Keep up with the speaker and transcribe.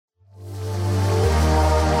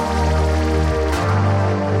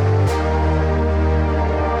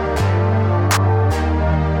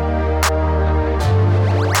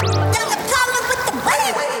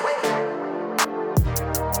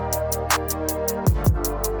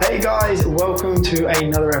Hey guys, welcome to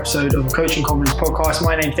another episode of Coaching Confidence Podcast.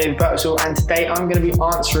 My name is David Bertelsel, and today I'm going to be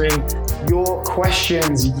answering your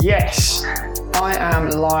questions. Yes, I am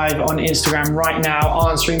live on Instagram right now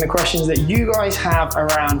answering the questions that you guys have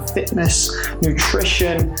around fitness,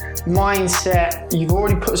 nutrition, mindset. You've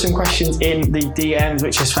already put some questions in the DMs,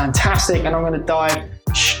 which is fantastic, and I'm going to dive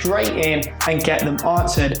straight in and get them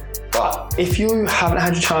answered. But if you haven't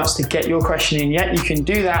had a chance to get your question in yet, you can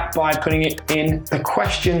do that by putting it in the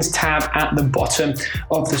questions tab at the bottom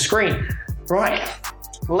of the screen. Right,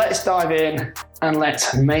 let's dive in and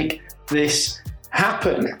let's make this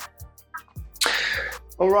happen.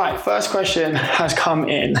 All right, first question has come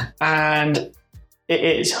in, and it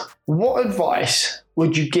is, what advice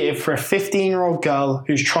would you give for a 15-year-old girl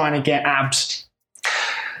who's trying to get abs?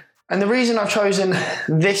 And the reason I've chosen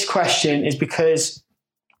this question is because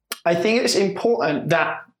I think it's important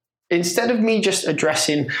that instead of me just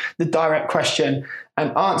addressing the direct question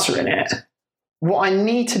and answering it, what I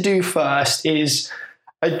need to do first is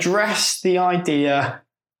address the idea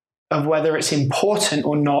of whether it's important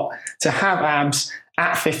or not to have abs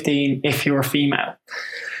at 15 if you're a female.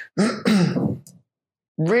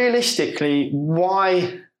 Realistically,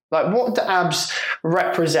 what do abs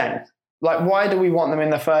represent? Why do we want them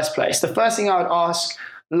in the first place? The first thing I would ask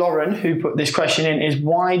Lauren, who put this question in, is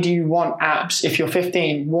why do you want abs if you're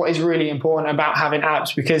 15? What is really important about having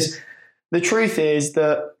abs? Because the truth is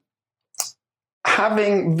that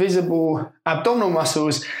having visible abdominal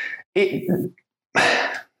muscles, it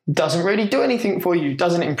doesn't really do anything for you. It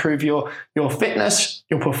doesn't improve your fitness,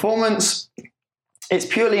 your performance. It's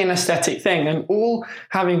purely an aesthetic thing. And all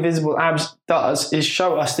having visible abs does is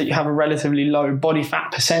show us that you have a relatively low body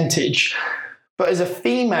fat percentage. But as a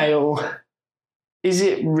female, is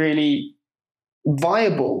it really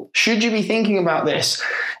viable? Should you be thinking about this?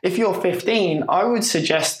 If you're 15, I would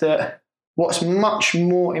suggest that what's much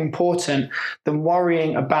more important than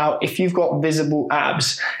worrying about if you've got visible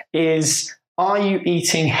abs is, are you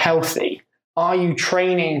eating healthy? Are you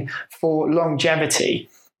training for longevity?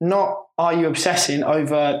 Not are you obsessing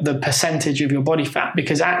over the percentage of your body fat?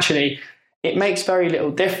 Because actually, it makes very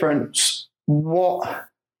little difference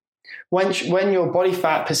when your body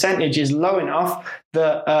fat percentage is low enough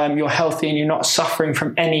that you're healthy and you're not suffering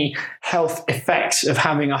from any health effects of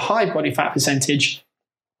having a high body fat percentage,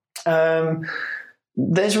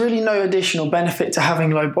 there's really no additional benefit to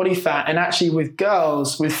having low body fat. And actually with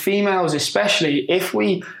girls, with females especially, if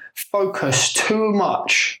we focus too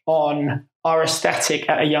much on our aesthetic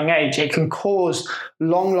at a young age, it can cause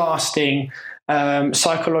long-lasting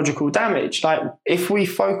psychological damage. Like if we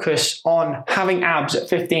focus on having abs at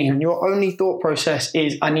 15 and your only thought process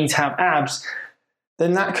is I need to have abs,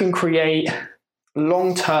 then that can create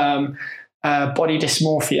long-term body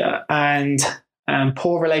dysmorphia and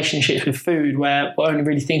poor relationships with food, where we're only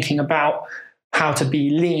really thinking about how to be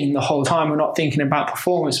lean the whole time. We're not thinking about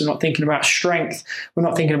performance. We're not thinking about strength. We're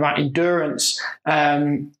not thinking about endurance.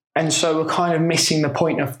 And so we're kind of missing the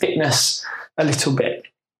point of fitness a little bit.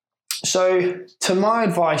 So to my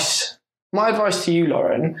advice to you,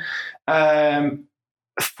 Lauren,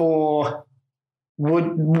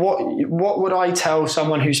 what would I tell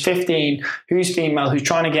someone who's 15, who's female, who's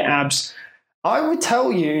trying to get abs? I would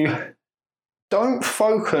tell you, don't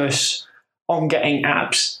focus on getting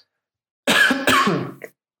abs.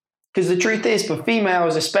 Because the truth is, for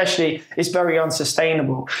females especially, it's very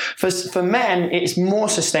unsustainable. For men, it's more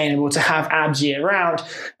sustainable to have abs year round.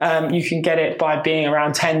 You can get it by being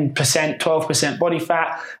around 10%, 12% body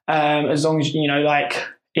fat, as long as,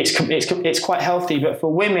 it's quite healthy. But for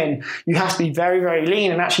women, you have to be very, very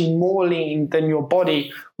lean, and actually more lean than your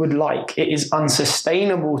body would like. It is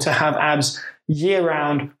unsustainable to have abs year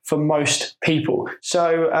round for most people.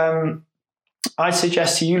 So I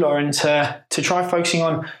suggest to you, Lauren, to try focusing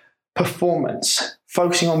on performance,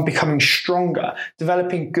 focusing on becoming stronger,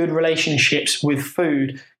 developing good relationships with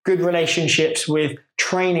food, good relationships with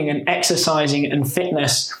training and exercising and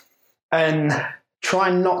fitness, and try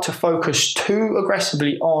not to focus too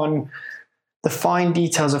aggressively on the fine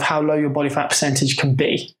details of how low your body fat percentage can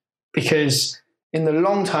be, because in the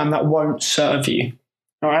long term that won't serve you.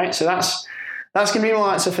 All right, so that's going to be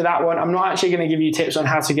my answer for that one. I'm not actually going to give you tips on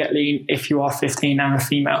how to get lean if you are 15 and a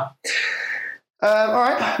female. All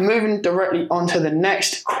right, moving directly on to the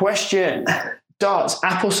next question. Does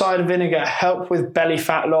apple cider vinegar help with belly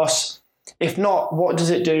fat loss? If not, what does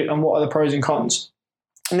it do and what are the pros and cons?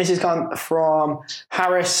 And this is come from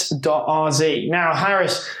Harris.rz. Now,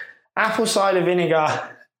 Harris, apple cider vinegar,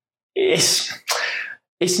 it's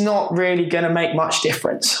not really going to make much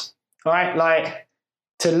difference. All right, like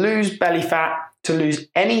to lose belly fat, to lose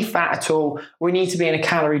any fat at all, we need to be in a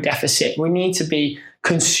calorie deficit. We need to be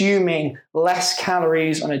consuming less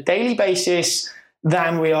calories on a daily basis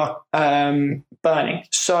than we are burning.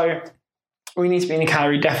 So we need to be in a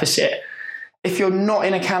calorie deficit. If you're not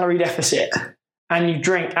in a calorie deficit and you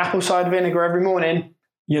drink apple cider vinegar every morning,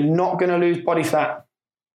 you're not going to lose body fat.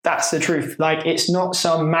 That's the truth. Like, it's not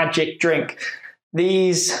some magic drink.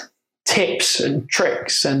 These tips and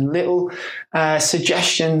tricks and little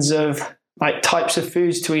suggestions of like types of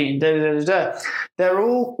foods to eat, they're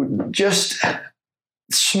all just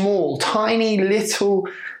small, tiny little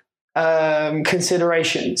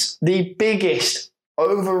considerations. The biggest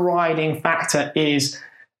overriding factor is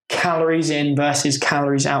calories in versus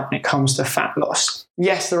calories out when it comes to fat loss.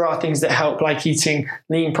 Yes, there are things that help, like eating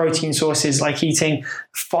lean protein sources, like eating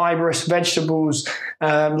fibrous vegetables,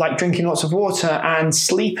 like drinking lots of water and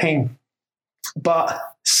sleeping. But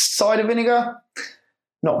cider vinegar,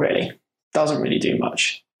 not really. Doesn't really do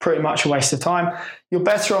much. Pretty much a waste of time. You're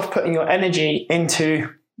better off putting your energy into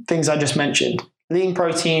things I just mentioned. Lean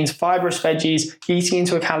proteins, fibrous veggies, eating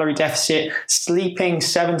into a calorie deficit, sleeping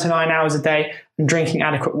 7 to 9 hours a day, and drinking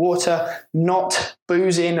adequate water, not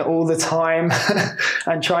boozing all the time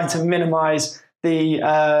and trying to minimize the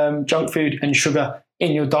junk food and sugar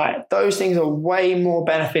in your diet. Those things are way more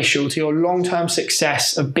beneficial to your long-term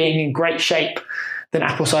success of being in great shape than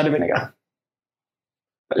apple cider vinegar.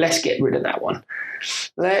 But let's get rid of that one.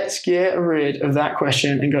 Let's get rid of that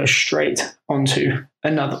question and go straight onto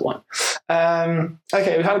another one.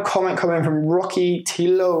 Okay, we had a comment come in from Rocky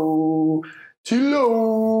Tilo.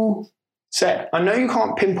 Said, I know you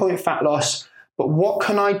can't pinpoint fat loss, but what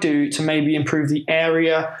can I do to maybe improve the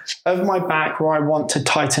area of my back where I want to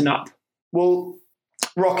tighten up? Well,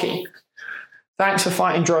 Rocky, thanks for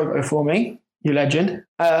fighting Drogo for me, you legend.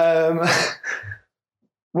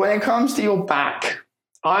 When it comes to your back,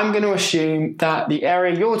 I'm going to assume that the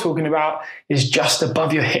area you're talking about is just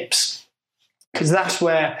above your hips, because that's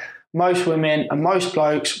where most women and most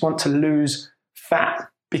blokes want to lose fat,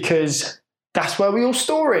 because that's where we all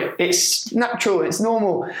store it. It's natural. It's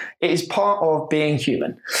normal. It is part of being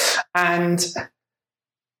human. And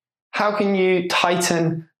how can you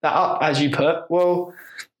tighten that up, as you put? Well,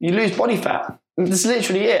 you lose body fat. That's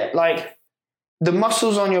literally it. Like, the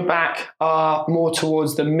muscles on your back are more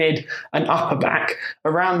towards the mid and upper back.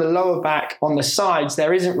 Around the lower back on the sides,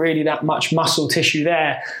 there isn't really that much muscle tissue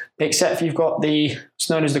there, except if you've got it's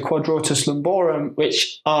known as the quadratus lumborum,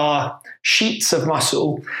 which are sheets of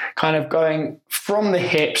muscle kind of going from the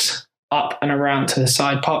hips up and around to the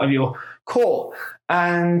side part of your core.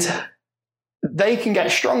 And they can get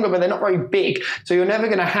stronger, but they're not very big. So you're never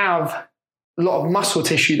going to have a lot of muscle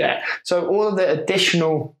tissue there. So all of the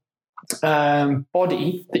additional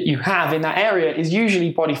body that you have in that area is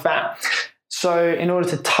usually body fat. So in order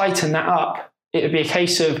to tighten that up, it would be a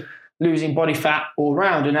case of losing body fat all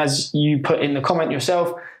around. And as you put in the comment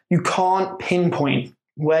yourself, you can't pinpoint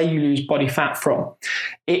where you lose body fat from.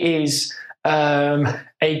 It is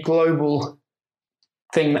a global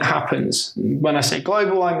thing that happens. When I say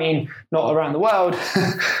global, I mean not around the world,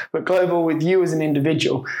 but global with you as an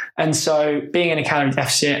individual. And so being in a calorie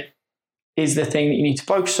deficit is the thing that you need to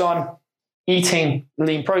focus on. Eating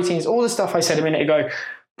lean proteins, all the stuff I said a minute ago,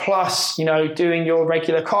 plus, doing your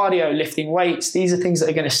regular cardio, lifting weights. These are things that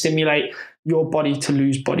are going to stimulate your body to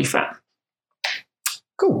lose body fat.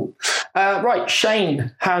 Cool. Right.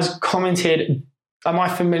 Shane has commented, am I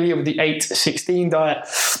familiar with the 8-16 diet?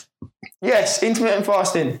 Yes. Intermittent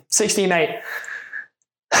fasting, 16-8.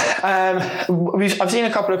 I've seen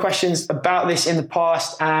a couple of questions about this in the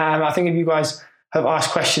past. I think if you guys have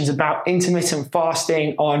asked questions about intermittent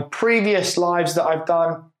fasting on previous lives that I've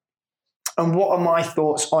done, and what are my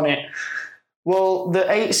thoughts on it? Well, the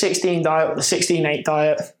 8-16 diet or the 16-8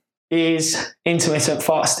 diet is intermittent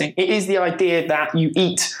fasting. It is the idea that you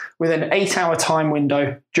eat within an 8-hour time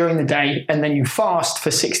window during the day and then you fast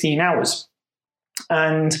for 16 hours.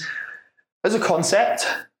 And as a concept,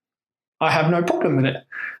 I have no problem with it.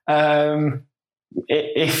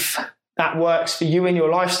 If that works for you in your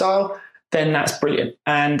lifestyle, then that's brilliant.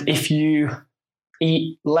 And if you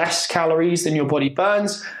eat less calories than your body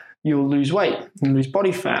burns, you'll lose weight and lose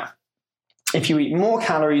body fat. If you eat more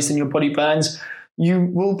calories than your body burns, you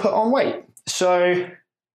will put on weight. So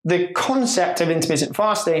the concept of intermittent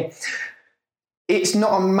fasting, it's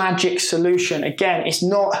not a magic solution. Again,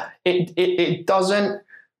 it doesn't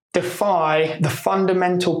defy the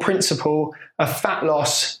fundamental principle of fat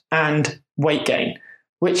loss and weight gain,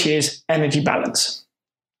 which is energy balance.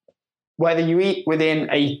 Whether you eat within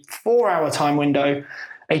a 4-hour time window,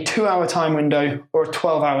 a 2-hour time window, or a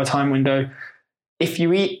 12-hour time window, if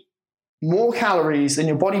you eat more calories than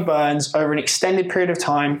your body burns over an extended period of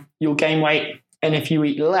time, you'll gain weight. And if you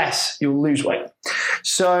eat less, you'll lose weight.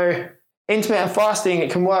 So intermittent fasting,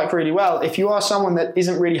 it can work really well. If you are someone that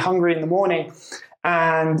isn't really hungry in the morning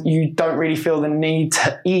and you don't really feel the need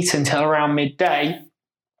to eat until around midday,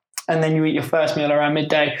 and then you eat your first meal around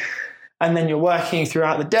midday, and then you're working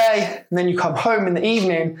throughout the day, and then you come home in the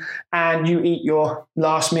evening and you eat your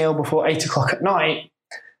last meal before 8 o'clock at night,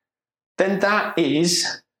 then that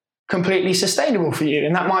is completely sustainable for you.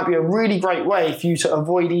 And that might be a really great way for you to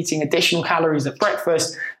avoid eating additional calories at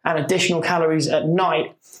breakfast and additional calories at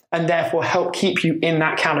night, and therefore help keep you in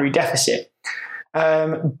that calorie deficit.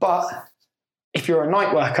 But if you're a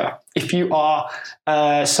night worker, if you are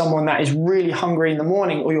someone that is really hungry in the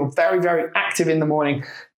morning, or you're very, very active in the morning,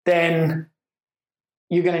 then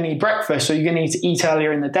you're going to need breakfast, or you're going to need to eat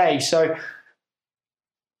earlier in the day. So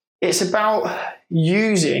it's about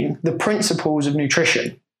using the principles of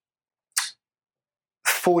nutrition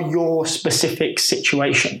for your specific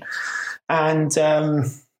situation. And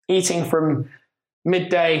eating from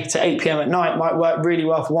midday to 8 p.m. at night might work really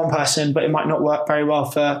well for one person, but it might not work very well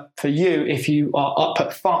for you if you are up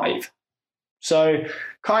at 5. So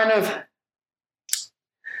kind of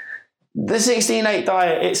the 16-8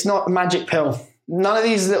 diet, it's not a magic pill. None of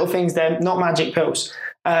these little things, they're not magic pills.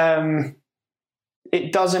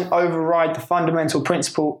 It doesn't override the fundamental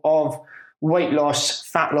principle of weight loss,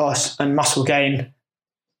 fat loss, and muscle gain.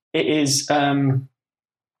 It is,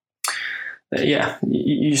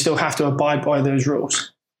 you still have to abide by those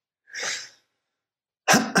rules.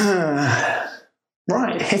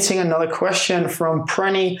 Right, hitting another question from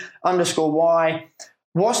Prenny_Y.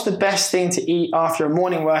 What's the best thing to eat after a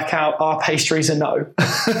morning workout? Are pastries a no?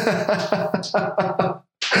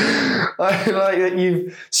 I like that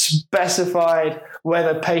you've specified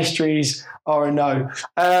whether pastries are a no.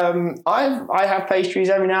 I have pastries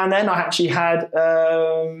every now and then. I actually had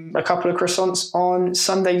a couple of croissants on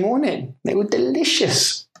Sunday morning. They were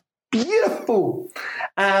delicious, beautiful.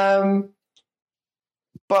 But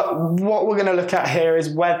what we're going to look at here is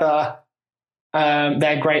whether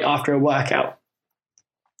they're great after a workout.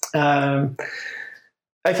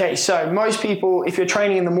 Okay, so most people, if you're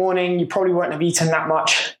training in the morning, you probably won't have eaten that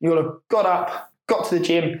much. You'll have got up, got to the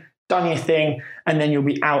gym, done your thing, and then you'll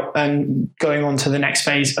be out and going on to the next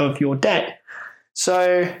phase of your day.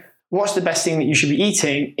 So what's the best thing that you should be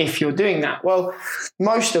eating if you're doing that? Well,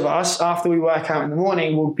 most of us, after we work out in the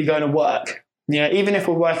morning, will be going to work. Yeah, even if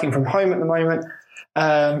we're working from home at the moment,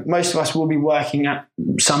 most of us will be working at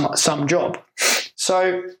some job.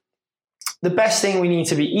 So the best thing we need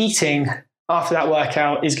to be eating after that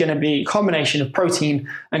workout is going to be a combination of protein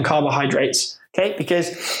and carbohydrates, okay?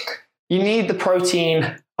 Because you need the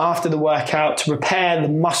protein after the workout to repair the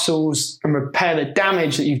muscles and repair the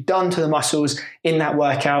damage that you've done to the muscles in that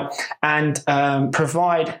workout, and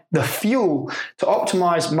provide the fuel to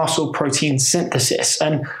optimize muscle protein synthesis.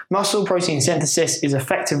 And muscle protein synthesis is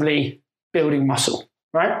effectively building muscle,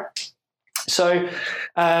 right? So you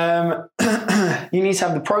need to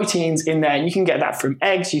have the proteins in there. You can get that from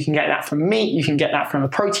eggs, you can get that from meat, you can get that from a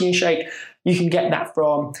protein shake, you can get that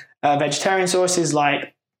from vegetarian sources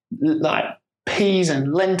like peas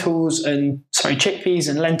and lentils, and chickpeas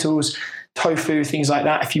and lentils, tofu, things like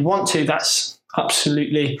that. If you want to, that's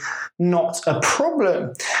absolutely not a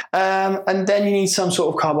problem. And then you need some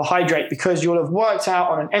sort of carbohydrate, because you'll have worked out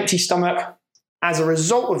on an empty stomach. As a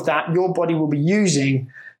result of that, your body will be using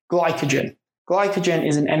glycogen. Glycogen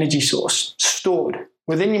is an energy source stored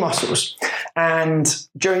within your muscles. And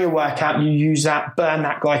during your workout, you use that, burn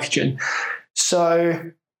that glycogen.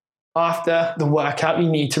 So after the workout, you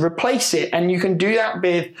need to replace it. And you can do that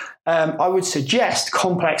with, I would suggest,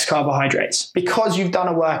 complex carbohydrates. Because you've done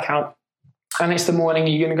a workout and it's the morning,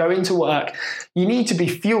 you're going to go into work, you need to be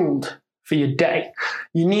fueled for your day.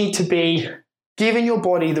 You need to be giving your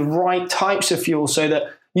body the right types of fuel so that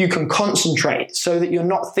you can concentrate, so that you're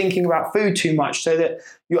not thinking about food too much, so that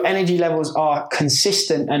your energy levels are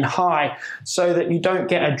consistent and high, so that you don't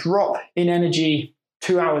get a drop in energy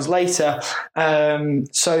 2 hours later,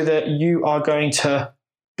 so that you are going to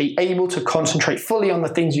be able to concentrate fully on the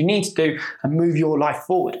things you need to do and move your life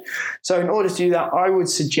forward. So in order to do that, I would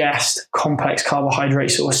suggest complex carbohydrate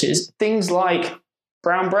sources, things like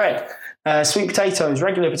brown bread, sweet potatoes,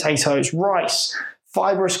 regular potatoes, rice,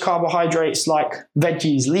 fibrous carbohydrates like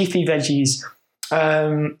veggies, leafy veggies,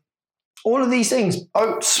 all of these things.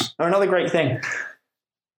 Oats are another great thing.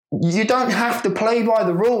 You don't have to play by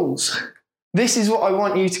the rules. This is what I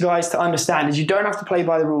want you guys to understand, is you don't have to play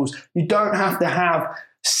by the rules. You don't have to have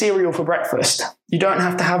cereal for breakfast. You don't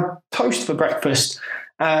have to have toast for breakfast.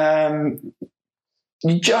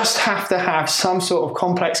 You just have to have some sort of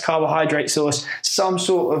complex carbohydrate source, some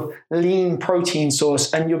sort of lean protein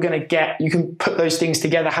source, and you can put those things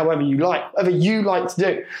together however you like to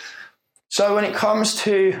do. So when it comes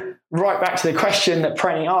to, right back to the question that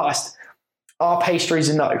Prenny asked, are pastries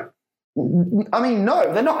a no? I mean,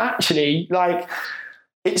 no, they're not actually. Like,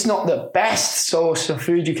 it's not the best source of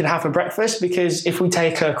food you can have for breakfast, because if we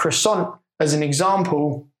take a croissant as an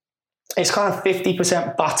example, it's kind of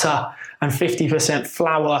 50% butter and 50%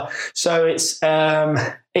 flour. So it's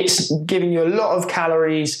giving you a lot of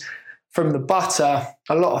calories from the butter,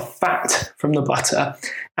 a lot of fat from the butter,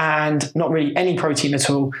 and not really any protein at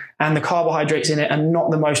all. And the carbohydrates in it are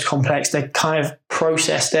not the most complex. They're kind of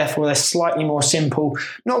processed, therefore they're slightly more simple.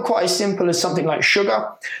 Not quite as simple as something like sugar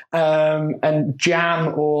and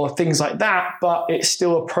jam or things like that, but it's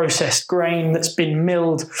still a processed grain that's been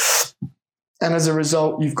milled. And as a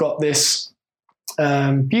result, you've got this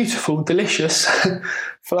beautiful, delicious,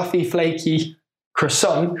 fluffy, flaky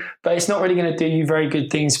croissant, but it's not really going to do you very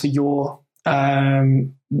good things for your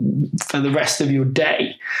for the rest of your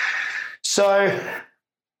day. So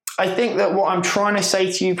I think that what I'm trying to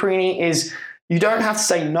say to you, Preeny, is you don't have to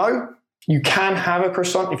say no. You can have a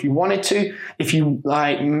croissant if you wanted to, if you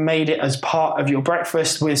made it as part of your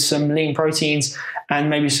breakfast with some lean proteins and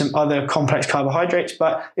maybe some other complex carbohydrates,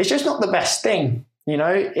 but it's just not the best thing. You're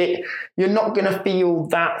not going to feel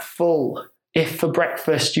that full if for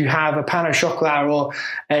breakfast you have a pain au chocolat or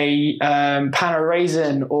a pain au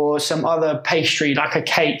raisin or some other pastry like a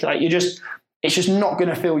cake. It's just not going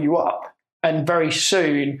to fill you up. And very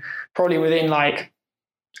soon, probably within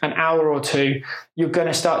an hour or two, you're going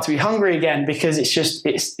to start to be hungry again, because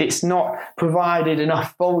it's not provided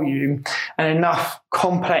enough volume and enough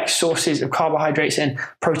complex sources of carbohydrates and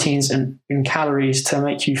proteins and calories to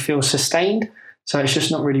make you feel sustained. So it's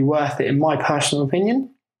just not really worth it, in my personal opinion.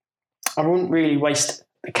 I wouldn't really waste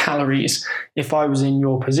the calories if I was in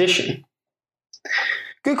your position.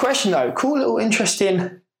 Good question though. Cool little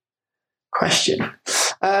interesting question.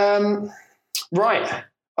 Right.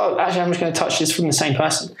 Oh, actually, I'm just going to touch this from the same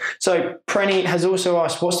person. So Prenny has also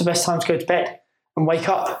asked, what's the best time to go to bed and wake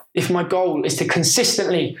up if my goal is to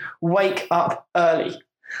consistently wake up early?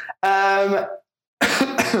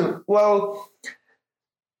 Well,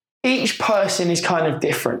 each person is kind of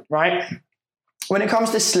different, right? When it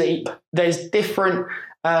comes to sleep, there's different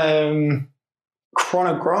chronographs.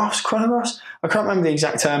 I can't remember the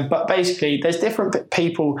exact term, but basically there's different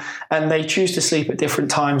people and they choose to sleep at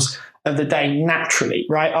different times of the day naturally,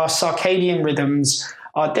 right? Our circadian rhythms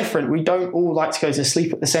are different. We don't all like to go to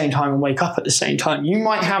sleep at the same time and wake up at the same time. You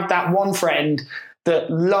might have that one friend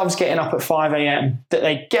that loves getting up at 5 a.m, that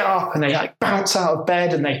they get up and they bounce out of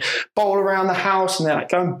bed and they bowl around the house and they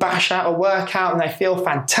go and bash out a workout and they feel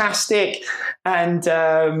fantastic. And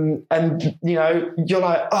you're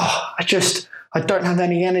like, oh, I don't have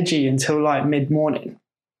any energy until mid-morning.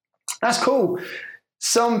 That's cool.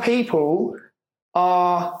 Some people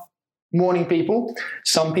are morning people.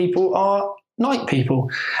 Some people are night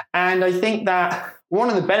people. And I think that one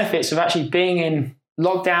of the benefits of actually being in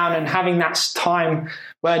lockdown and having that time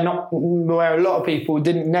where a lot of people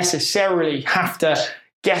didn't necessarily have to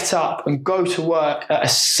get up and go to work at a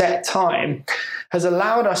set time has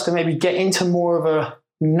allowed us to maybe get into more of a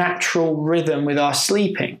natural rhythm with our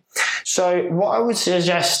sleeping. So what I would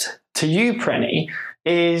suggest to you, Prenny,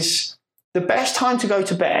 is the best time to go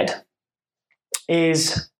to bed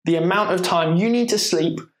is the amount of time you need to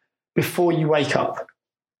sleep before you wake up,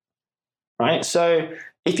 right? So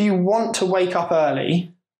if you want to wake up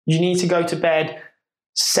early, you need to go to bed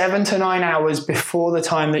 7 to 9 hours before the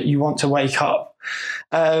time that you want to wake up.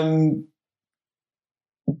 But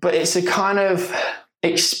it's a kind of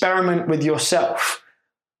experiment with yourself.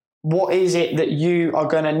 What is it that you are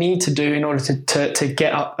going to need to do in order to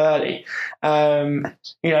get up early?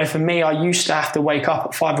 For me, I used to have to wake up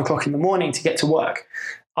at 5 o'clock in the morning to get to work.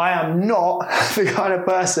 I am not the kind of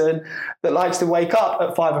person that likes to wake up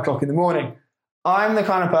at 5 o'clock in the morning. I'm the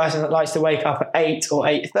kind of person that likes to wake up at 8 or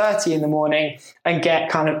 8:30 in the morning and get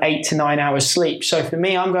kind of 8 to 9 hours sleep. So for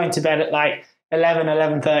me, I'm going to bed at 11,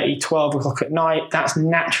 11:30, 12 o'clock at night. That's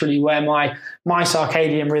naturally where my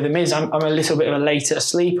circadian rhythm is. I'm a little bit of a later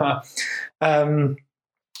sleeper.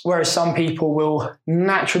 Whereas some people will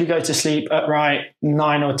naturally go to sleep at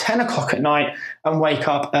 9 or 10 o'clock at night and wake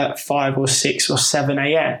up at 5 or 6 or 7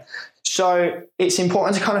 a.m. So it's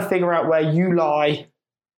important to kind of figure out where you lie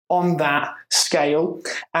on that scale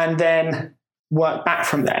and then work back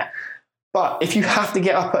from there. But if you have to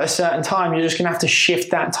get up at a certain time, you're just going to have to shift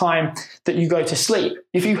that time that you go to sleep.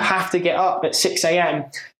 If you have to get up at 6 a.m.,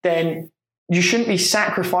 then you shouldn't be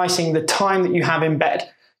sacrificing the time that you have in bed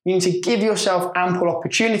you need to give yourself ample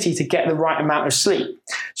opportunity to get the right amount of sleep.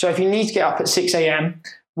 So if you need to get up at 6 a.m.,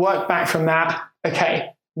 work back from that. Okay,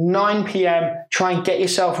 9 p.m., try and get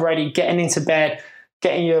yourself ready, getting into bed,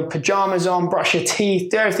 getting your pajamas on, brush your teeth,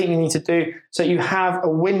 do everything you need to do so you have a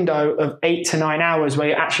window of 8 to 9 hours where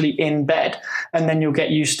you're actually in bed. And then you'll get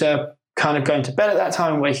used to kind of going to bed at that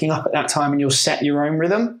time, waking up at that time, and you'll set your own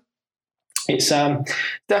rhythm. It's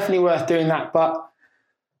definitely worth doing that, but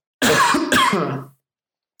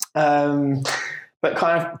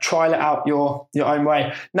kind of trial it out your own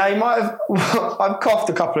way. Now, you might have, I've coughed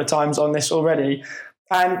a couple of times on this already,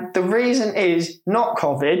 and the reason is not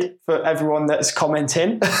COVID, for everyone that's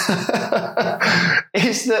commenting,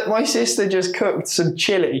 is that my sister just cooked some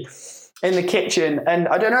chili in the kitchen. And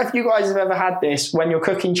I don't know if you guys have ever had this when you're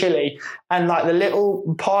cooking chili and like the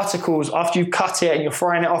little particles, after you've cut it and you're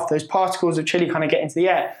frying it off, those particles of chili kind of get into the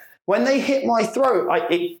air. When they hit my throat,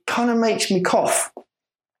 it kind of makes me cough.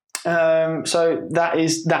 So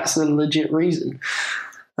that's the legit reason.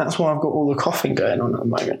 That's why I've got all the coughing going on at the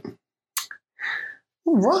moment.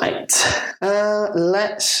 All right,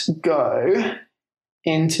 let's go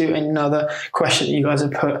into another question that you guys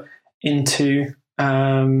have put into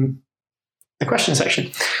the question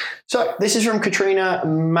section. So this is from Katrina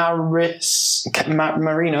Mariano.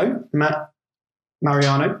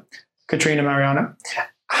 Katrina Mariano.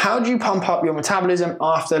 How do you pump up your metabolism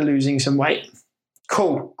after losing some weight?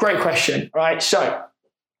 Cool, great question, right? So,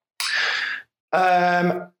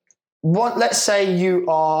 let's say you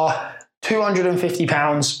are 250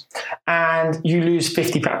 pounds and you lose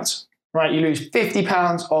 50 pounds, right? You lose 50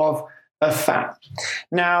 pounds of fat.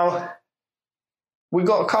 Now, we've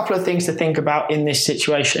got a couple of things to think about in this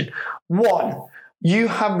situation. One, you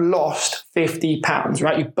have lost 50 pounds,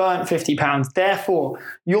 right? You've burnt 50 pounds. Therefore,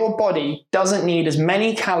 your body doesn't need as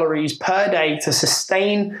many calories per day to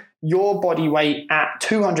sustain your body weight at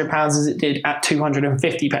 200 pounds as it did at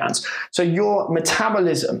 250 pounds. So your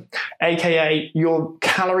metabolism, aka your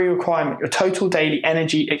calorie requirement, your total daily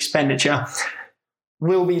energy expenditure,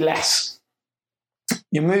 will be less.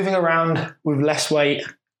 You're moving around with less weight.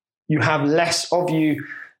 You have less of you,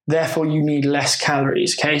 therefore you need less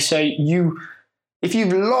calories. Okay, so if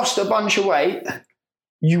you've lost a bunch of weight,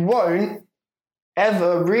 you won't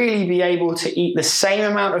ever really be able to eat the same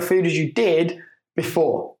amount of food as you did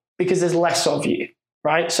before because there's less of you,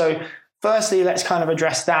 right? So firstly, let's kind of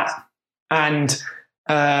address that, and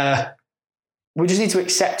we just need to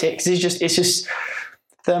accept it because it's just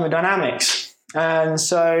thermodynamics. And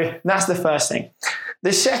so that's the first thing.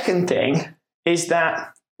 The second thing is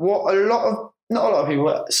that what not a lot of people,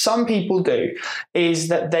 but some people do, is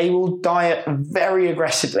that they will diet very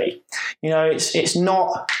aggressively. You know, it's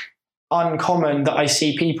not uncommon that I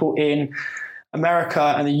see people in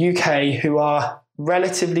America and the UK who are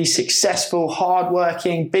relatively successful,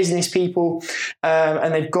 hardworking business people,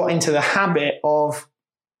 and they've got into the habit of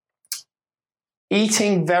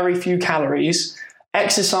eating very few calories,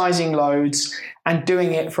 exercising loads, and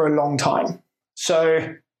doing it for a long time.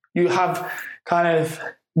 So you have kind of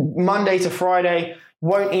Monday to Friday,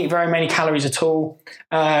 won't eat very many calories at all,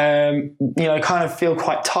 kind of feel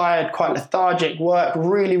quite tired, quite lethargic, work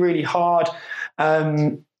really, really hard.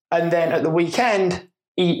 And then at the weekend,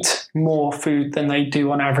 eat more food than they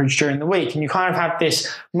do on average during the week. And you kind of have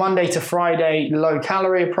this Monday to Friday low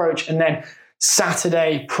calorie approach. And then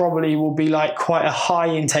Saturday probably will be like quite a high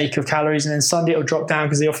intake of calories. And then Sunday it'll drop down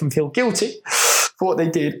because they often feel guilty for what they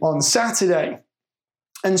did on Saturday.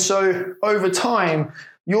 And so over time,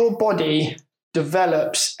 your body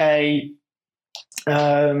develops it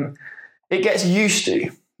gets used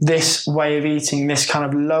to this way of eating, this kind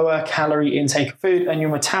of lower calorie intake of food, and your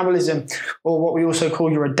metabolism, or what we also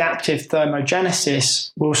call your adaptive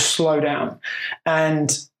thermogenesis, will slow down.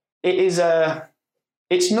 And you're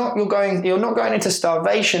not going into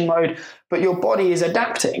starvation mode, but your body is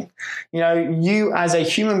adapting. You know, you as a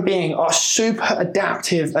human being are super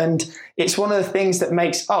adaptive, and it's one of the things that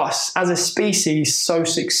makes us as a species so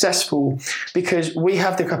successful, because we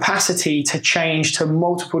have the capacity to change to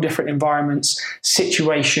multiple different environments,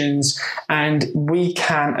 situations, and we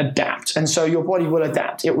can adapt. And so your body will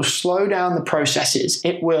adapt. It will slow down the processes.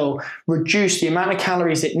 It will reduce the amount of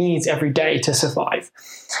calories it needs every day to survive.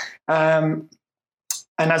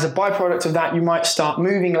 And as a byproduct of that, you might start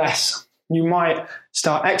moving less. You might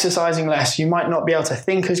start exercising less. You might not be able to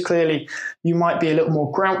think as clearly. You might be a little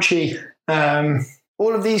more grouchy. All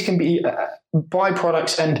of these can be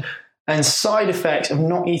byproducts and side effects of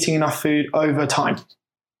not eating enough food over time.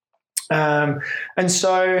 And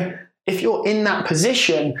so if you're in that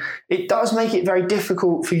position, it does make it very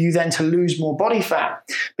difficult for you then to lose more body fat.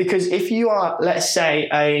 Because if you are, let's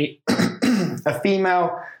say, a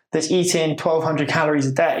female that's eating 1,200 calories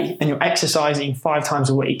a day and you're exercising 5 times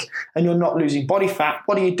a week and you're not losing body fat,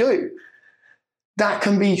 what do? That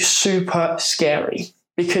can be super scary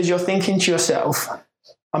because you're thinking to yourself,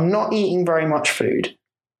 I'm not eating very much food.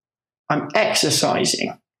 I'm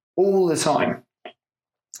exercising all the time.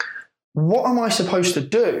 What am I supposed to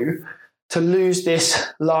do to lose this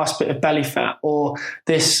last bit of belly fat or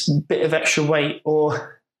this bit of extra weight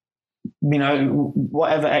or,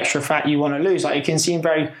 whatever extra fat you want to lose? Like, it can seem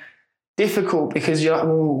very difficult because you're like,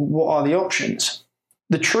 well, what are the options?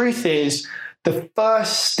 The truth is, the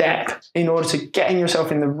first step in order to getting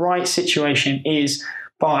yourself in the right situation is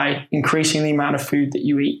by increasing the amount of food that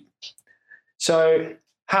you eat. So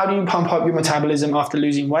how do you pump up your metabolism after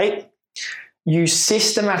losing weight? You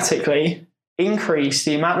systematically increase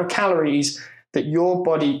the amount of calories that your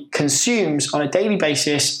body consumes on a daily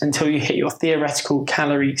basis until you hit your theoretical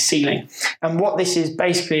calorie ceiling. And what this is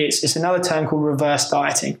basically, it's another term called reverse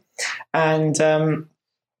dieting. And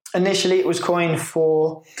initially it was coined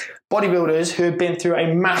for bodybuilders who had been through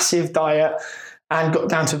a massive diet and got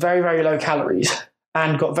down to very, very low calories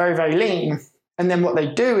and got very, very lean. And then what they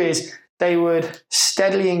do is they would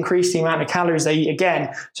steadily increase the amount of calories they eat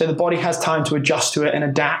again, so the body has time to adjust to it and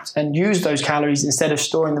adapt and use those calories instead of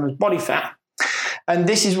storing them as body fat. And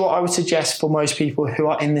this is what I would suggest for most people who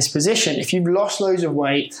are in this position. If you've lost loads of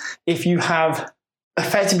weight, if you have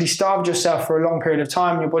effectively starved yourself for a long period of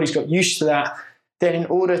time, your body's got used to that, then in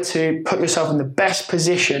order to put yourself in the best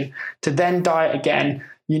position to then diet again,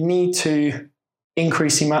 you need to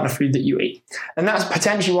increase the amount of food that you eat. And that's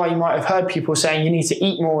potentially why you might have heard people saying you need to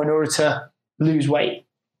eat more in order to lose weight.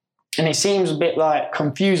 And it seems a bit like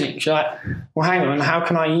confusing. You're like, well, hang on, how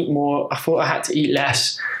can I eat more? I thought I had to eat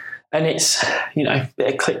less. And it's, a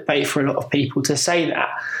bit of clickbait for a lot of people to say that.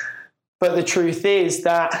 But the truth is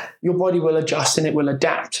that your body will adjust and it will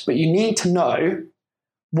adapt. But you need to know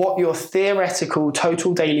what your theoretical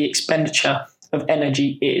total daily expenditure of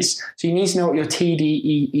energy is. So you need to know what your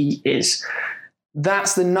TDEE is.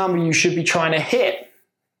 That's the number you should be trying to hit.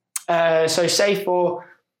 So say for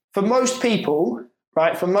most people,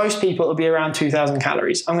 right? For most people, it'll be around 2,000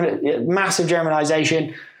 calories. I'm going to, massive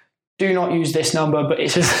generalization. Do not use this number, but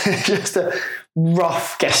it's just a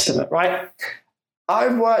rough guesstimate, right?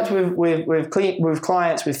 I've worked with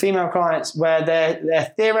clients, with female clients, where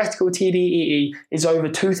their theoretical TDEE is over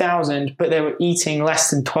 2,000, but they were eating less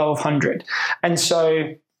than 1,200. And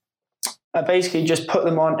so I basically just put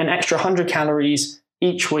them on an extra 100 calories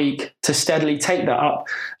each week to steadily take that up,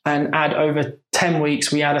 and add over 10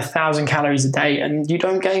 weeks, we add 1,000 calories a day, and you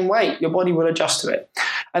don't gain weight. Your body will adjust to it.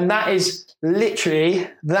 And that is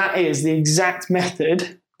the exact method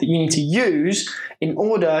that you need to use in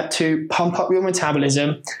order to pump up your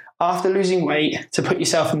metabolism after losing weight, to put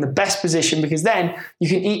yourself in the best position, because then you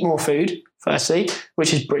can eat more food, firstly,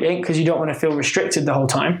 which is brilliant because you don't want to feel restricted the whole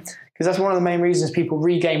time. Because that's one of the main reasons people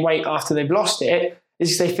regain weight after they've lost it,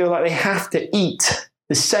 is they feel like they have to eat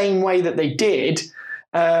the same way that they did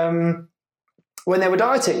when they were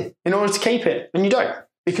dieting in order to keep it. And you don't.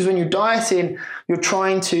 Because when you're dieting, you're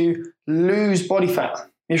trying to lose body fat.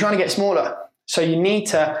 You're trying to get smaller. So you need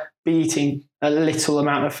to be eating a little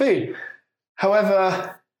amount of food.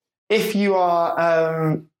 However, if you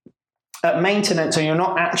are at maintenance and you're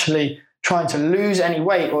not actually trying to lose any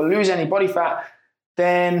weight or lose any body fat,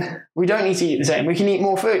 then we don't need to eat the same. We can eat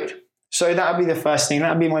more food. So that would be the first thing.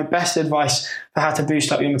 That would be my best advice for how to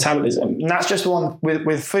boost up your metabolism. And that's just one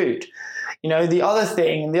with food. The other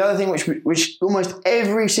thing which almost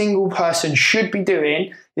every single person should be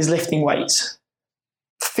doing is lifting weights.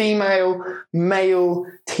 Female, male,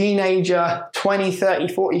 teenager, 20, 30,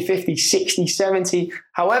 40, 50, 60, 70,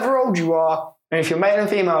 however old you are, and if you're male and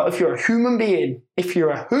female, if you're a human being, if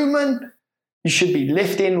you're a human, you should be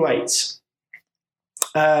lifting weights.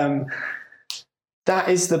 That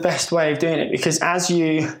is the best way of doing it, because as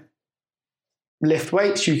you lift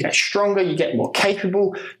weights, you get stronger, you get more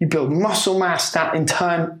capable, you build muscle mass that in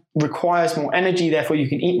turn requires more energy, therefore you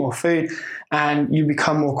can eat more food, and you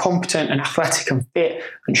become more competent and athletic and fit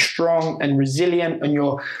and strong and resilient, and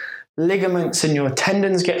your ligaments and your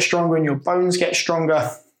tendons get stronger and your bones get stronger,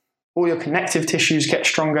 all your connective tissues get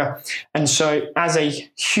stronger, and so as a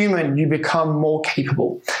human you become more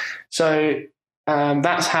capable. So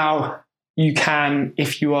that's how you can,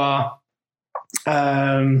 if you are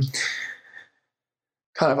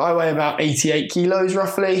I weigh about 88 kilos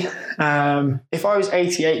roughly. If I was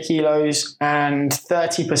 88 kilos and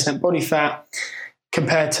 30% body fat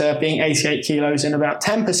compared to being 88 kilos and about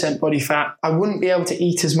 10% body fat, I wouldn't be able to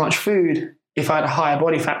eat as much food if I had a higher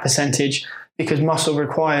body fat percentage, because muscle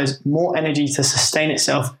requires more energy to sustain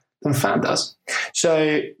itself than fat does.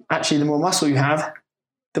 So actually, the more muscle you have,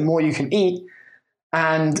 the more you can eat,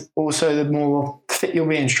 and also the more fit you'll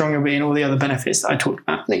be and strong you'll be, and all the other benefits that I talked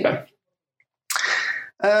about. There you go.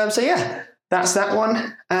 So yeah, that's that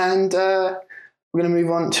one. And we're going to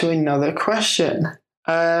move on to another question.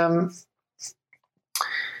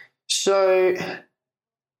 So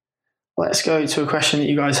let's go to a question that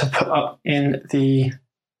you guys have put up in the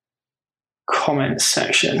comments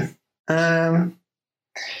section.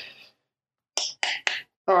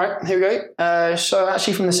 All right, here we go. So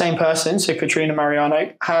actually from the same person, so Katrina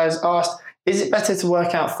Mariano has asked, is it better to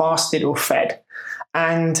work out fasted or fed?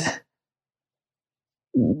 And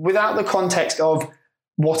without the context of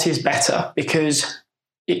what is better, because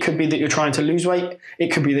it could be that you're trying to lose weight, it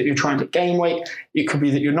could be that you're trying to gain weight, it could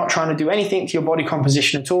be that you're not trying to do anything to your body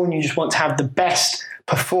composition at all and you just want to have the best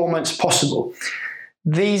performance possible.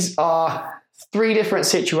 These are 3 different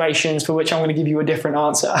situations for which I'm going to give you a different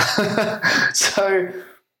answer. So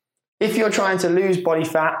if you're trying to lose body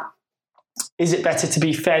fat, is it better to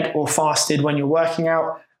be fed or fasted when you're working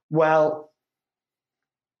out? Well,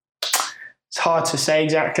 it's hard to say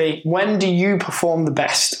exactly. When do you perform the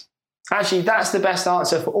best? Actually, that's the best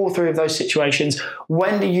answer for all 3 of those situations.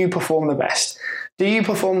 When do you perform the best? Do you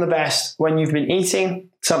perform the best when you've been eating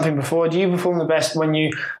something before? Do you perform the best when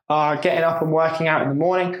you are getting up and working out in the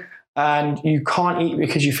morning and you can't eat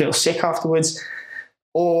because you feel sick afterwards?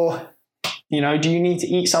 Or, do you need to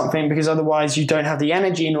eat something because otherwise you don't have the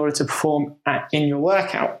energy in order to perform in your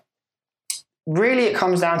workout? Really, it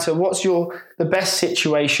comes down to what's the best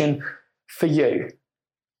situation for you.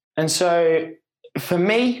 And so for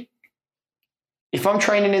me, if I'm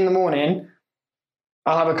training in the morning,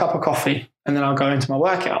 I'll have a cup of coffee and then I'll go into my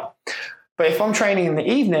workout. But if I'm training in the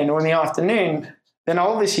evening or in the afternoon, then I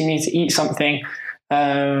obviously need to eat something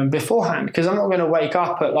beforehand, because I'm not going to wake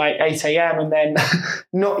up at like 8 a.m. and then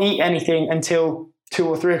not eat anything until 2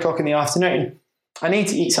 or 3 o'clock in the afternoon. I need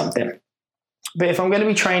to eat something. But if I'm going to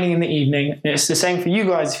be training in the evening, it's the same for you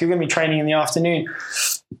guys. If you're going to be training in the afternoon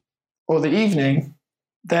or the evening,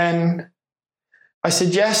 then I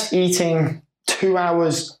suggest eating 2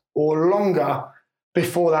 hours or longer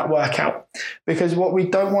before that workout, because what we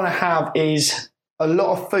don't want to have is a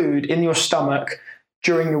lot of food in your stomach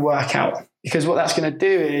during your workout, because what that's going to do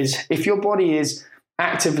is, if your body is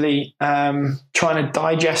actively trying to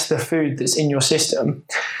digest the food that's in your system,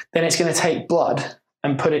 then it's going to take blood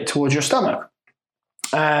and put it towards your stomach,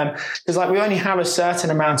 because we only have a certain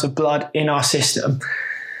amount of blood in our system,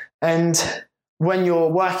 and when you're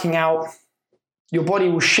working out, your body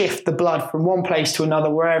will shift the blood from one place to another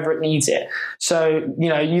wherever it needs it. So,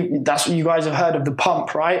 that's what you guys have heard of, the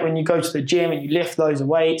pump, right? When you go to the gym and you lift loads of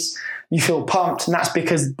weights, you feel pumped, and that's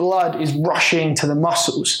because blood is rushing to the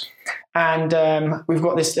muscles. And we've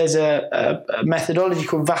got there's a methodology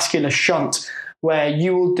called vascular shunt, where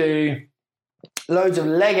you will do loads of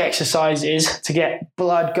leg exercises to get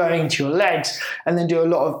blood going to your legs, and then do a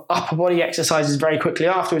lot of upper body exercises very quickly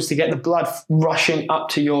afterwards to get the blood rushing up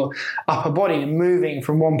to your upper body and moving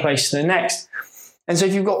from one place to the next. And so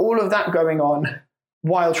if you've got all of that going on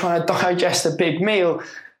while trying to digest a big meal,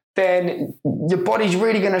 then your body's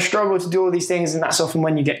really going to struggle to do all these things, and that's often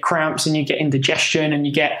when you get cramps and you get indigestion and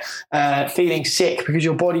you get feeling sick, because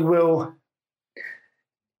your body will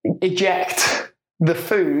eject the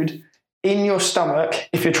food in your stomach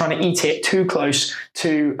if you're trying to eat it too close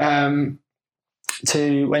to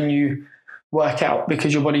when you work out,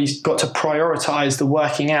 because your body's got to prioritize the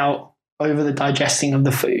working out over the digesting of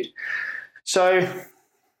the food. So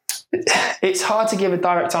it's hard to give a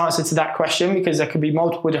direct answer to that question, because there could be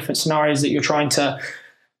multiple different scenarios that you're trying to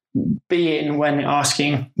be in when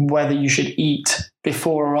asking whether you should eat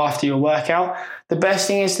before or after your workout. The best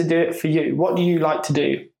thing is to do it for you. What do you like to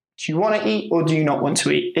do? Do you want to eat or do you not want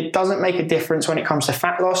to eat? It doesn't make a difference when it comes to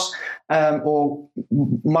fat loss or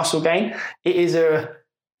muscle gain. It is a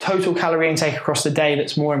total calorie intake across the day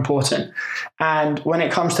that's more important. And when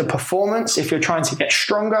it comes to performance, if you're trying to get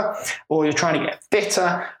stronger or you're trying to get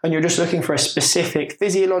fitter and you're just looking for a specific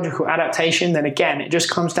physiological adaptation, then again, it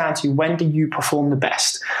just comes down to, when do you perform the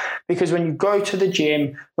best? Because when you go to the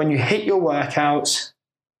gym, when you hit your workouts,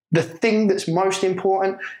 the thing that's most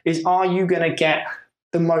important is, are you going to get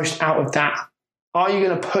the most out of that? Are you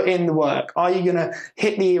going to put in the work? Are you going to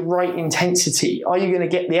hit the right intensity? Are you going to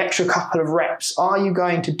get the extra couple of reps? Are you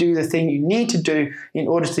going to do the thing you need to do in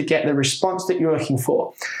order to get the response that you're looking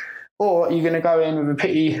for? Or are you going to go in with a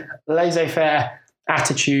pretty laissez-faire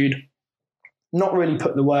attitude, not really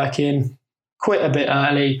put the work in, quit a bit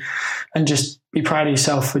early, and just be proud of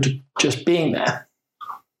yourself for just being there?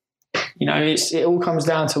 It all comes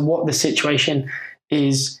down to what the situation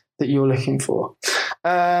is that you're looking for.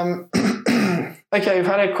 Okay, we've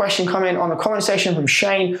had a question come in on the comment section from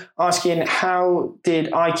Shane asking, how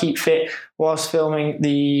did I keep fit whilst filming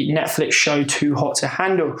the Netflix show Too Hot to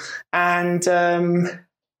Handle? And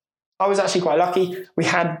I was actually quite lucky. We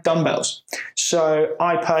had dumbbells. So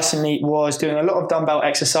I personally was doing a lot of dumbbell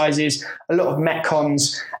exercises, a lot of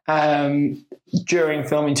Metcons during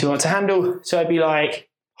filming Too Hot to Handle. So it'd be like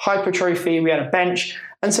hypertrophy, we had a bench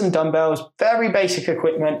and some dumbbells, very basic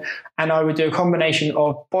equipment. And I would do a combination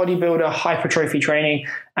of bodybuilder hypertrophy training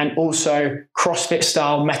and also CrossFit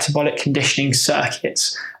style metabolic conditioning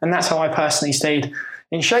circuits. And that's how I personally stayed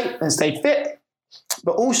in shape and stayed fit.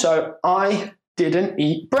 But also I didn't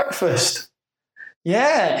eat breakfast.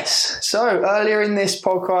 Yes. So earlier in this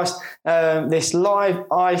podcast, this live,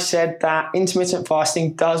 I said that intermittent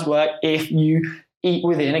fasting does work if you eat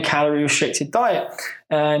within a calorie restricted diet.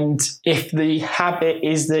 And if the habit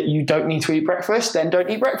is that you don't need to eat breakfast, then don't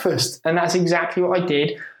eat breakfast. And that's exactly what I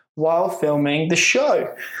did while filming the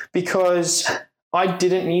show, because I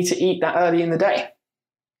didn't need to eat that early in the day.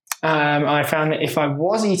 I found that if I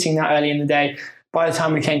was eating that early in the day, by the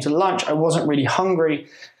time we came to lunch, I wasn't really hungry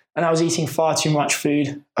and I was eating far too much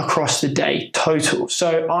food across the day total.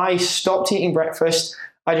 So I stopped eating breakfast.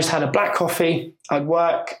 I just had a black coffee. I'd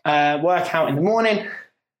work out in the morning,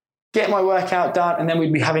 get my workout done, and then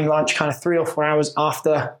we'd be having lunch kind of 3 or 4 hours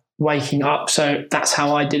after waking up. So that's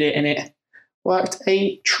how I did it, and it worked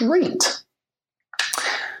a treat.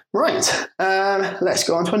 Right, let's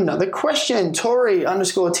go on to another question.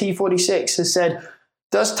 Tori_T46 has said,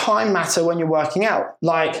 does time matter when you're working out,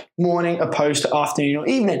 like morning opposed to afternoon or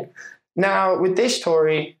evening? Now, with this,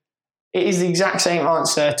 Tori, it is the exact same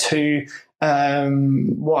answer to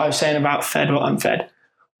what I was saying about fed or unfed.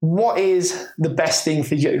 What is the best thing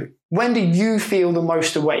for you? When do you feel the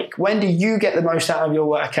most awake? When do you get the most out of your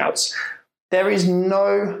workouts? There is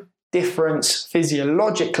no difference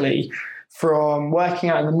physiologically from working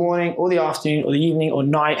out in the morning or the afternoon or the evening or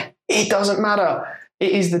night. It doesn't matter.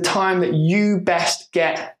 It is the time that you best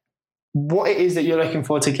get what it is that you're looking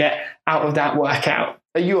for to get out of that workout.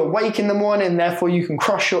 Are you awake in the morning, therefore you can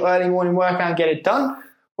crush your early morning workout and get it done?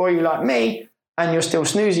 Or are you like me and you're still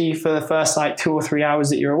snoozy for the first 2 or 3 hours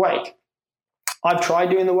that you're awake? I've tried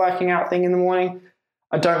doing the working out thing in the morning.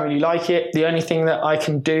 I don't really like it. The only thing that I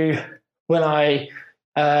can do when I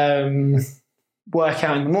work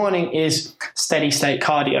out in the morning is steady state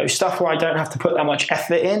cardio, stuff where I don't have to put that much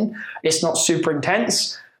effort in. It's not super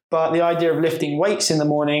intense, but the idea of lifting weights in the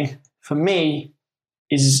morning for me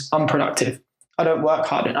is unproductive. I don't work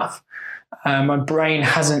hard enough. My brain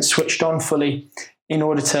hasn't switched on fully in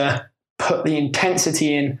order to put the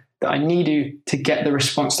intensity in that I need to get the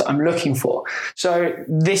response that I'm looking for. So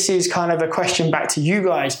this is kind of a question back to you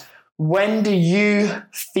guys. When do you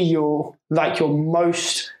feel like you're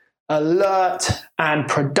most alert and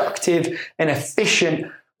productive and efficient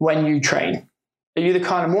when you train? Are you the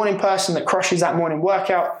kind of morning person that crushes that morning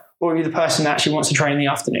workout, or are you the person that actually wants to train in the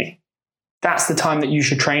afternoon? That's the time that you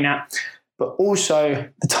should train at, but also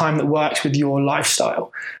the time that works with your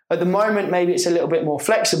lifestyle. At the moment, maybe it's a little bit more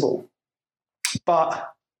flexible,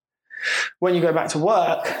 but when you go back to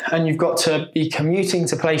work and you've got to be commuting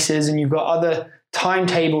to places and you've got other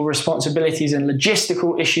timetable responsibilities and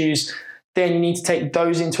logistical issues, then you need to take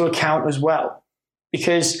those into account as well.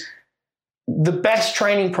 Because the best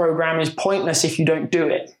training program is pointless if you don't do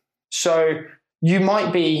it. So you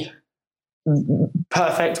might be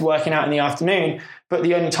perfect working out in the afternoon, but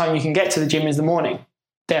the only time you can get to the gym is the morning.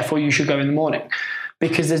 Therefore, you should go in the morning.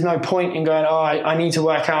 Because there's no point in going, I need to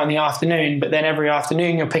work out in the afternoon, but then every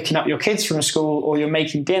afternoon you're picking up your kids from school, or you're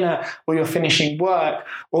making dinner, or you're finishing work,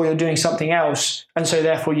 or you're doing something else, and so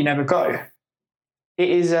therefore you never go.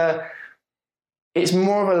 It's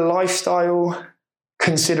more of a lifestyle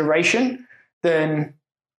consideration than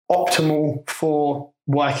optimal for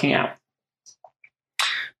working out.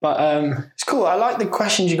 But it's cool. I like the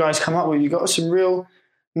questions you guys come up with. You've got some real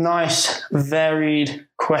nice, varied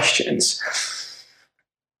questions.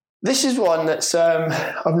 This is one that's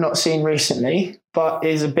I've not seen recently, but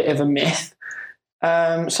is a bit of a myth.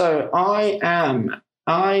 So I am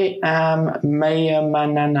Maya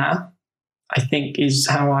Manana, I think is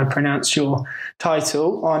how I pronounce your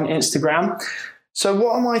title on Instagram. So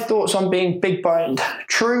what are my thoughts on being big boned?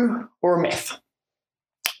 True or a myth?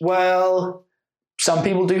 Well, some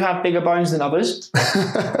people do have bigger bones than others.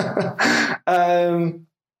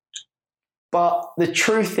 But the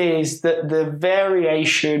truth is that the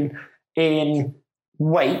variation in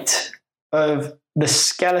weight of the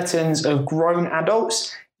skeletons of grown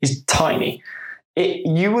adults is tiny.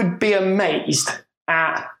 You would be amazed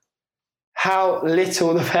at how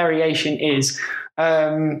little the variation is.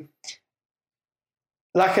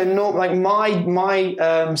 my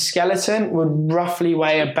skeleton would roughly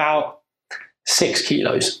weigh about 6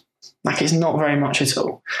 kilos. Like, it's not very much at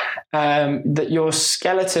all. That your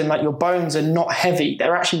skeleton, like your bones, are not heavy;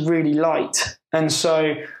 they're actually really light. And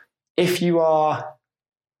so, if you're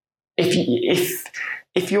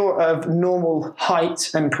of normal height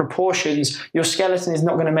and proportions, your skeleton is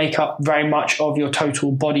not going to make up very much of your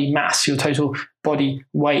total body mass, your total body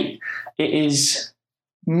weight. It is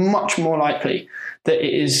much more likely that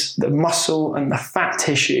it is the muscle and the fat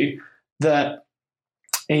tissue that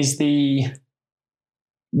is the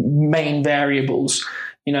main variables.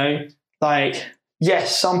 Like,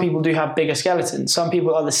 yes, some people do have bigger skeletons. Some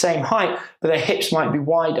people are the same height, but their hips might be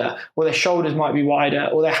wider, or their shoulders might be wider,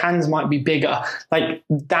 or their hands might be bigger. Like,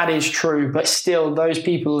 that is true. But still, those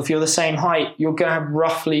people, if you're the same height, you're going to have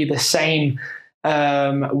roughly the same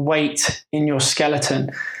weight in your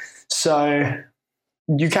skeleton. So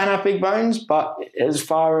you can have big bones, but as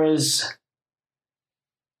far as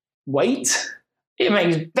weight, it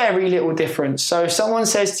makes very little difference. So if someone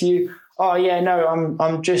says to you, "Oh yeah, no,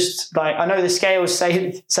 I'm just like, I know the scales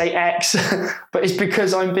say X, but it's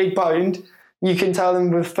because I'm big boned," you can tell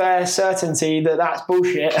them with fair certainty that that's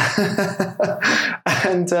bullshit.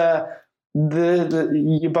 And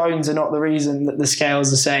your bones are not the reason that the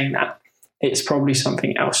scales are saying that. It's probably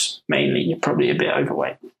something else. Mainly, you're probably a bit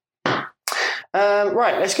overweight.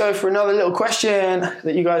 Right, let's go for another little question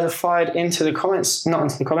that you guys have fired into the comments, not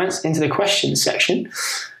into the comments, into the questions section.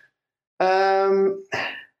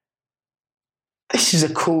 This is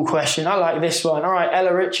a cool question. I like this one. All right,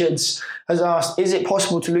 Ella Richards has asked, is it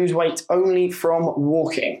possible to lose weight only from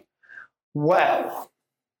walking? Well,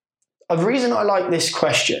 the reason I like this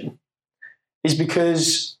question is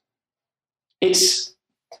because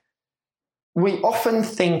we often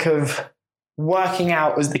think of working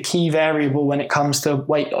out as the key variable when it comes to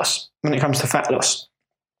weight loss, when it comes to fat loss.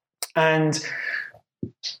 And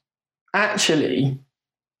actually,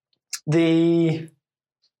 the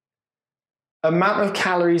amount of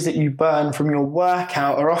calories that you burn from your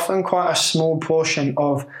workout are often quite a small portion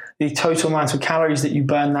of the total amount of calories that you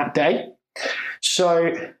burn that day.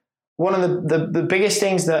 So one of the biggest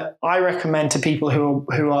things that I recommend to people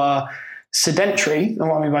who are sedentary, and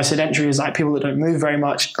what I mean by sedentary is like people that don't move very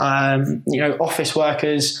much, office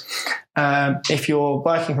workers. If you're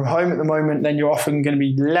working from home at the moment, then you're often going to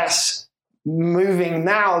be less moving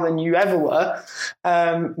now than you ever were.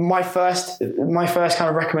 My first kind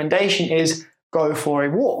of recommendation is go for a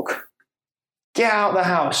walk. Get out of the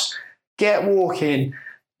house, get walking,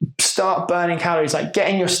 start burning calories, like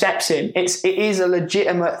getting your steps in. It is a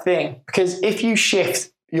legitimate thing, because if you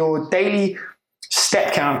shift your daily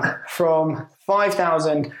step count from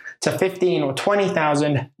 5,000 to 15 or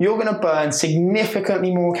 20,000, you're going to burn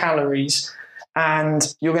significantly more calories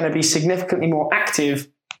and you're going to be significantly more active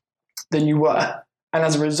than you were. And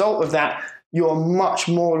as a result of that, you're much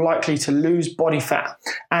more likely to lose body fat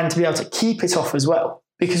and to be able to keep it off as well.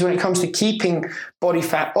 Because when it comes to keeping body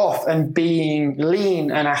fat off and being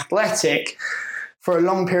lean and athletic for a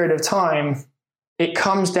long period of time, it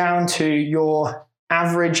comes down to your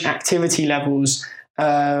average activity levels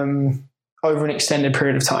over an extended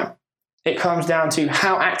period of time. It comes down to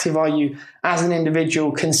how active are you as an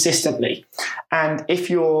individual consistently. And if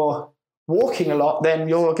you're walking a lot, then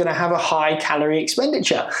you're going to have a high calorie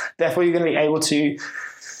expenditure. Therefore, you're going to be able to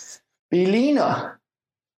be leaner.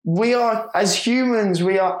 We are, as humans,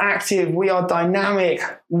 we are active, we are dynamic,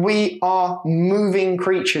 we are moving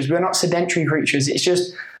creatures. We're not sedentary creatures. It's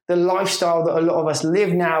just the lifestyle that a lot of us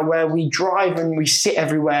live now, where we drive and we sit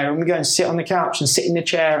everywhere, and we go and sit on the couch and sit in the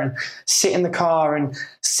chair and sit in the car and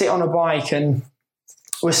sit on a bike, and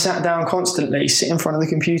we're sat down constantly, sit in front of the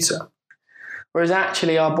computer. Whereas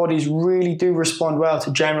actually our bodies really do respond well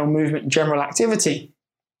to general movement and general activity.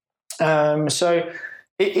 So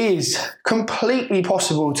it is completely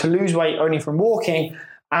possible to lose weight only from walking,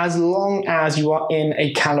 as long as you are in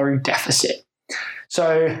a calorie deficit.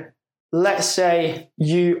 So let's say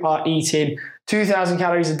you are eating 2,000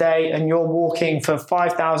 calories a day and you're walking for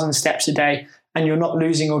 5,000 steps a day and you're not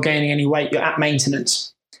losing or gaining any weight, you're at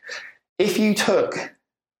maintenance. If you took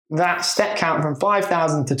that step count from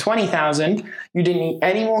 5,000 to 20,000, you didn't eat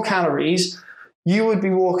any more calories, you would be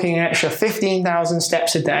walking an extra 15,000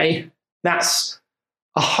 steps a day. That's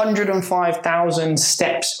 105,000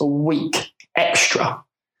 steps a week extra.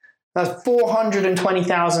 That's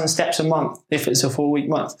 420,000 steps a month if it's a 4-week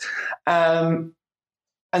month. And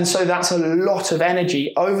so that's a lot of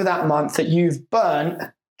energy over that month that you've burnt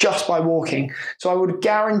just by walking. So I would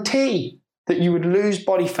guarantee that you would lose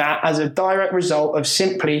body fat as a direct result of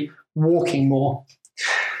simply walking more,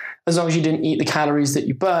 as long as you didn't eat the calories that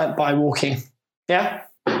you burnt by walking. Yeah.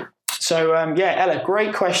 So Ella,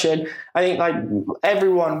 great question. I think like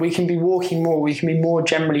everyone, we can be walking more, we can be more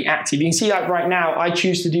generally active. You can see like right now, I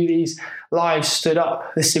choose to do these lives stood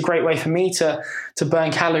up. This is a great way for me to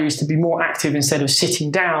burn calories, to be more active instead of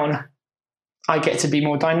sitting down. I get to be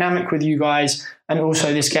more dynamic with you guys. And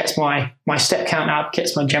also this gets my step count up,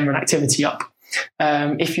 gets my general activity up.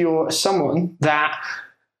 If you're someone that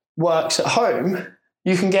works at home,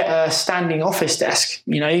 you can get a standing office desk.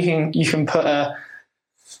 You know, you can put a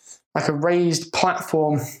raised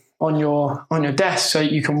platform on your desk so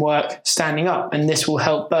you can work standing up, and this will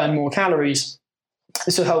help burn more calories.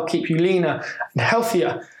 This will help keep you leaner and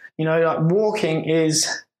healthier. You know, like walking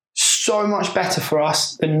is so much better for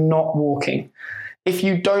us than not walking. If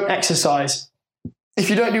you don't exercise, if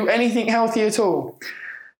you don't do anything healthy at all,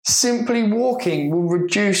 simply walking will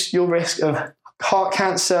reduce your risk of heart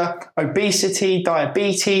cancer, obesity,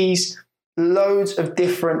 diabetes, loads of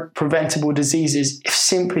different preventable diseases, if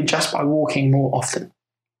simply just by walking more often.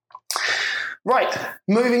 Right,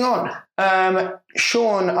 moving on.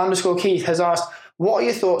 Sean_Keith has asked, what are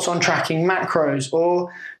your thoughts on tracking macros,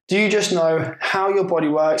 or do you just know how your body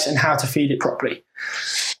works and how to feed it properly?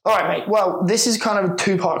 All right, mate. Well, this is kind of a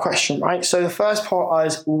two-part question, right? So the first part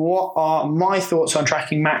is, what are my thoughts on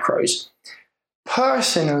tracking macros?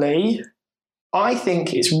 Personally, I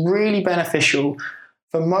think it's really beneficial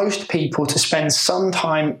for most people to spend some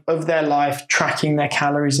time of their life tracking their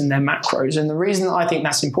calories and their macros. And the reason that I think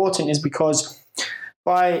that's important is because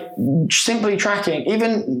by simply tracking,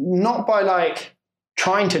 even not by like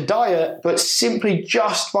trying to diet, but simply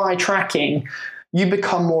just by tracking, you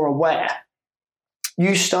become more aware.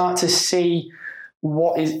 You start to see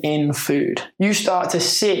what is in food. You start to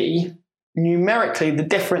see numerically the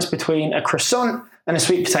difference between a croissant and a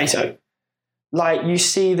sweet potato. Like you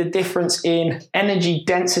see the difference in energy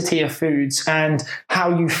density of foods and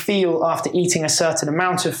how you feel after eating a certain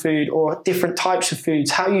amount of food or different types of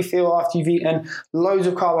foods, how you feel after you've eaten loads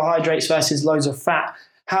of carbohydrates versus loads of fat,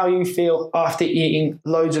 how you feel after eating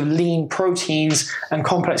loads of lean proteins and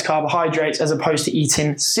complex carbohydrates as opposed to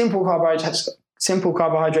eating simple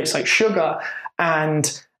carbohydrates like sugar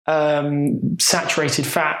and saturated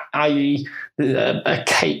fat, i.e. a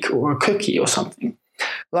cake or a cookie or something.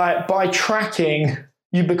 Like by tracking,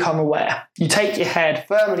 you become aware. You take your head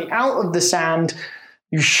firmly out of the sand,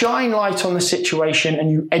 you shine light on the situation, and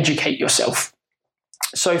you educate yourself.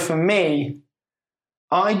 So for me,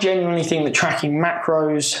 I genuinely think that tracking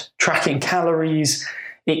macros, tracking calories,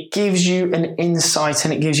 it gives you an insight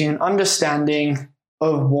and it gives you an understanding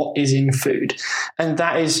of what is in food. And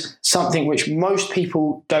that is something which most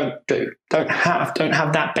people don't have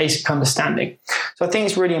that basic understanding. So I think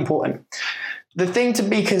it's really important. The thing to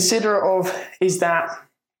be considerate of is that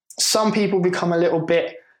some people become a little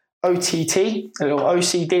bit OTT, a little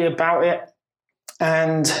OCD about it,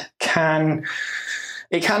 and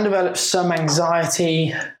it can develop some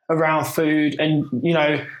anxiety around food. And, you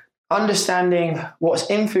know, understanding what's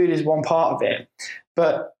in food is one part of it,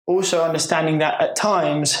 but also understanding that at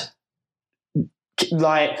times,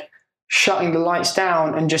 like shutting the lights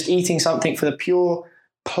down and just eating something for the pure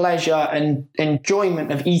pleasure and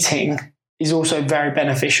enjoyment of eating is also very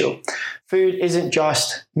beneficial. Food isn't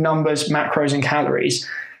just numbers, macros, and calories.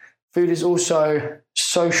 Food is also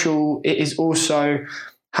social. It is also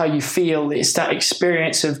how you feel. It's that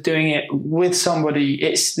experience of doing it with somebody.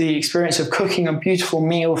 It's the experience of cooking a beautiful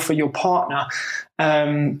meal for your partner.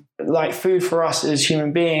 Like food for us as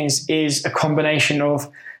human beings is a combination of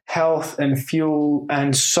health and fuel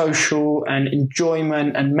and social and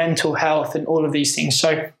enjoyment and mental health and all of these things.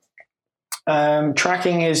 So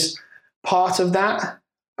tracking is part of that,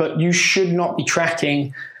 but you should not be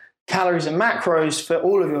tracking calories and macros for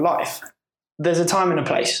all of your life. There's a time and a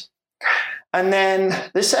place. And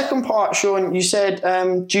then the second part, Sean, you said,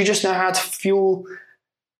 do you just know how to fuel?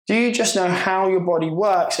 Do you just know how your body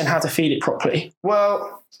works and how to feed it properly?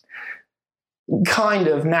 Well, kind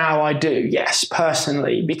of now I do, yes,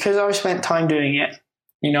 personally, because I've spent time doing it.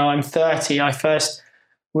 You know, I'm 30. I first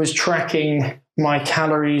was tracking my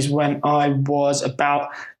calories when I was about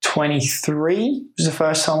 23. It was the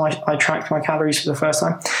first time I tracked my calories for the first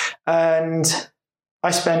time. And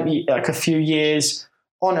I spent like a few years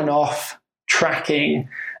on and off tracking.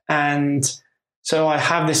 And so I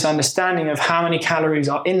have this understanding of how many calories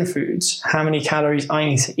are in foods, how many calories I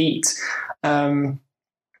need to eat, how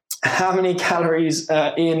many calories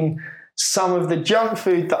are in some of the junk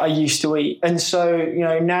food that I used to eat. And so, you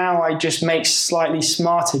know, now I just make slightly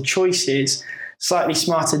smarter choices, slightly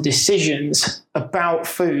smarter decisions about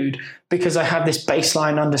food because I have this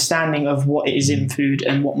baseline understanding of what is in food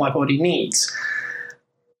and what my body needs.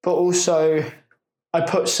 But also, I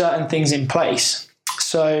put certain things in place.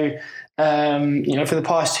 So, for the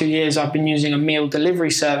past 2 years, I've been using a meal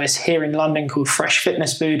delivery service here in London called Fresh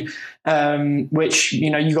Fitness Food, which,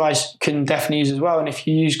 you guys can definitely use as well. And if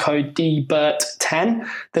you use code DBERT10,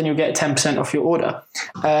 then you'll get 10% off your order.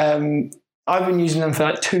 I've been using them for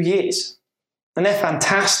like 2 years, and they're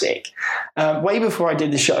fantastic. Way before I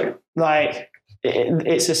did the show,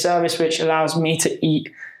 it's a service which allows me to eat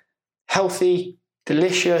healthy,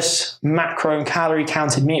 delicious, macro and calorie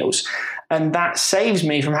counted meals. And that saves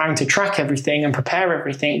me from having to track everything and prepare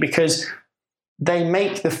everything, because they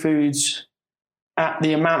make the foods at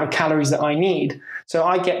the amount of calories that I need. So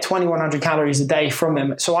I get 2,100 calories a day from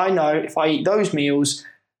them. So I know if I eat those meals,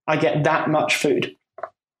 I get that much food.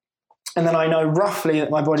 And then I know roughly that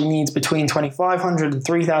my body needs between 2,500 and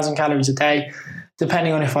 3,000 calories a day,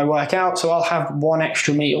 depending on if I work out. So I'll have one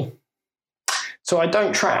extra meal. So I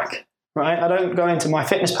don't track, right? I don't go into my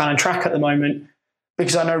fitness plan and track at the moment,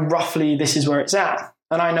 because I know roughly this is where it's at.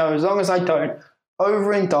 And I know as long as I don't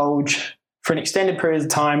overindulge for an extended period of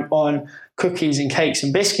time on cookies and cakes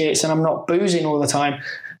and biscuits, and I'm not boozing all the time,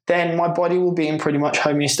 then my body will be in pretty much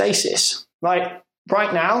homeostasis. Like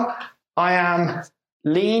right now, I am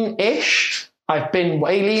lean-ish. I've been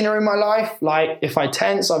way leaner in my life. Like if I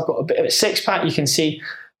tense, I've got a bit of a six pack. You can see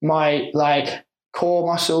my core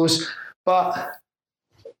muscles, but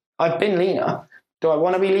I've been leaner. Do I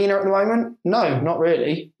want to be leaner at the moment? No, not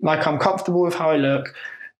really. I'm comfortable with how I look,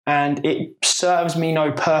 and it serves me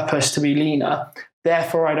no purpose to be leaner.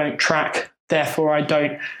 Therefore, I don't track. Therefore, I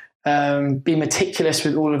don't be meticulous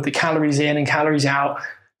with all of the calories in and calories out,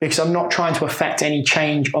 because I'm not trying to affect any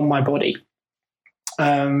change on my body.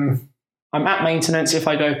 I'm at maintenance. If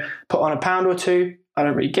I go put on a pound or two, I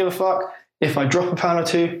don't really give a fuck. If I drop a pound or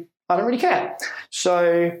two, I don't really care.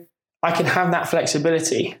 So I can have that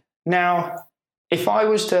flexibility. Now, if I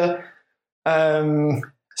was to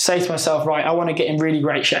say to myself, right, I want to get in really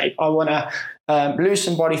great shape, I want to lose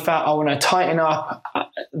some body fat, I want to tighten up,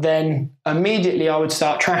 then immediately I would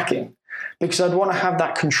start tracking, because I'd want to have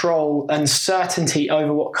that control and certainty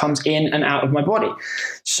over what comes in and out of my body.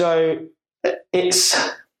 So I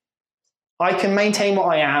can maintain what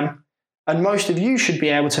I am, and most of you should be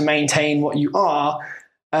able to maintain what you are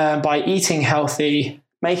by eating healthy,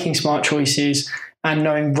 making smart choices, and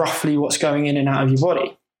knowing roughly what's going in and out of your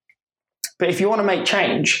body. But if you want to make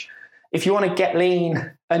change, if you want to get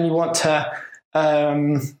lean and you want to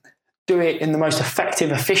do it in the most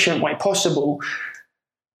effective, efficient way possible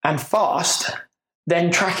and fast,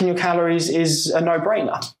 then tracking your calories is a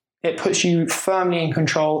no-brainer. It puts you firmly in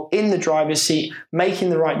control, in the driver's seat,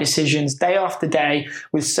 making the right decisions day after day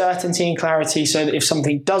with certainty and clarity, so that if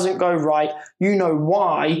something doesn't go right, you know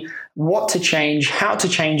why, what to change, how to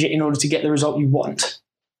change it in order to get the result you want.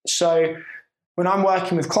 So when I'm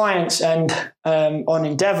working with clients and on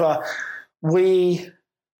Endeavour, we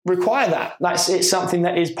require that. It's something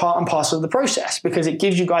that is part and parcel of the process, because it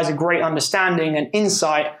gives you guys a great understanding and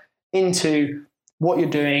insight into what you're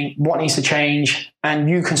doing, what needs to change, and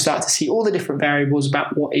you can start to see all the different variables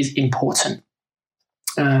about what is important.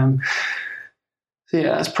 So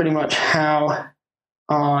yeah, that's pretty much how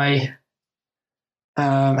I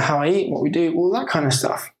eat, what we do, all that kind of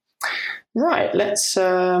stuff. Right, let's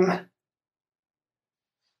let's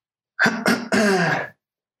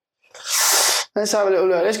have a little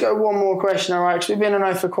look. Let's go one more question, all right? Because we've been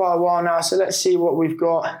on for quite a while now, so let's see what we've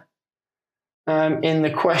got in the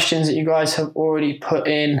questions that you guys have already put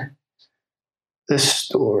in the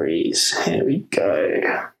stories. Here we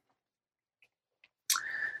go.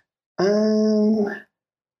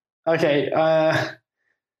 Okay,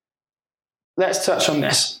 let's touch on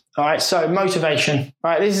this. All right, so motivation.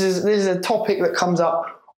 All right, this is a topic that comes up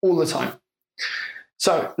all the time.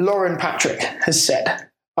 So Lauren Patrick has said,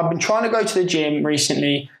 I've been trying to go to the gym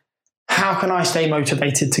recently. How can I stay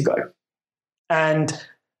motivated to go? And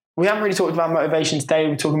we haven't really talked about motivation today.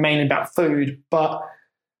 We're talking mainly about food, but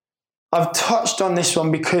I've touched on this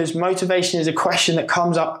one because motivation is a question that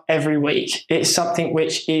comes up every week. It's something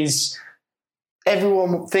which is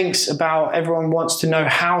everyone thinks about, everyone wants to know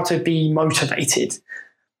how to be motivated.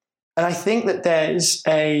 And I think that there's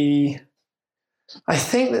a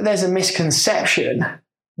misconception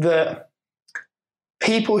that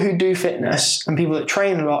people who do fitness and people that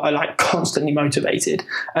train a lot are constantly motivated,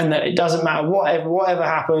 and that it doesn't matter whatever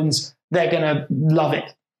happens, they're going to love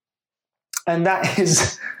it. And that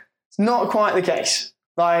is not quite the case.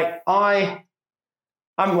 I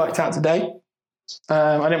haven't worked out today.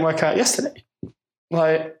 I didn't work out yesterday.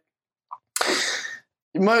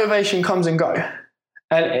 Motivation comes and go.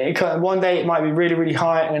 And one day it might be really, really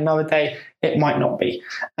high, and another day it might not be.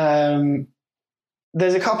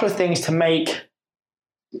 There's a couple of things to make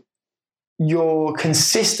your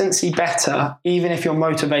consistency better, even if your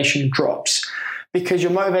motivation drops, because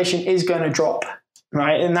your motivation is going to drop,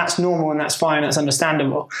 right? And that's normal and that's fine. That's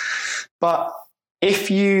understandable. But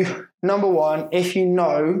number one, if you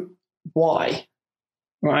know why,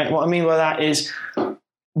 right? What I mean by that is,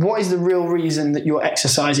 what is the real reason that you're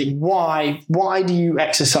exercising? Why do you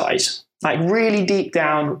exercise? Like really deep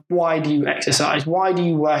down, why do you exercise? Why do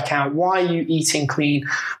you work out? Why are you eating clean?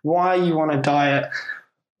 Why are you on a diet?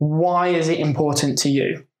 Why is it important to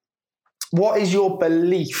you? What is your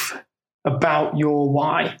belief about your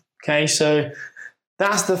why? Okay, so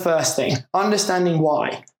that's the first thing. Understanding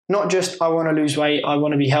why. Not just, I want to lose weight, I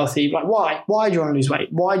want to be healthy. Like, why? Why do you want to lose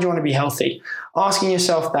weight? Why do you want to be healthy? Asking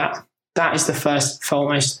yourself that. That is the first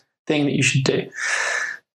foremost thing that you should do.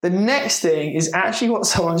 The next thing is actually what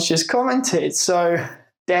someone's just commented. So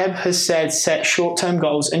Deb has said, set short-term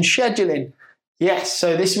goals and scheduling. Yes,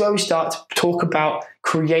 so this is where we start to talk about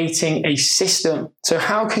creating a system. So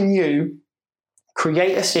how can you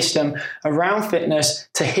create a system around fitness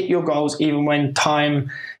to hit your goals even when time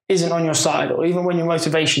isn't on your side or even when your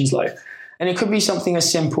motivation's low? And it could be something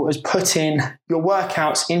as simple as putting your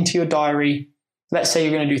workouts into your diary. Let's say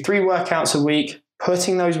you're going to do 3 workouts a week,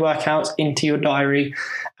 putting those workouts into your diary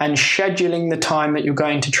and scheduling the time that you're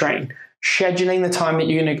going to train, scheduling the time that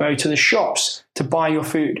you're going to go to the shops to buy your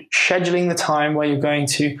food, scheduling the time where you're going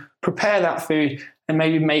to prepare that food and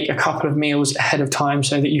maybe make a couple of meals ahead of time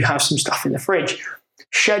so that you have some stuff in the fridge.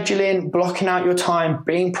 Scheduling, blocking out your time,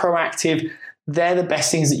 being proactive, they're the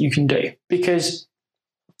best things that you can do, because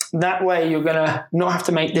that way you're going to not have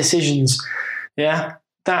to make decisions. Yeah.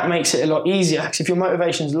 That makes it a lot easier, because if your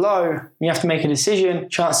motivation's low and you have to make a decision,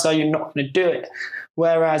 chances are you're not going to do it.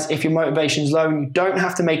 Whereas if your motivation's low and you don't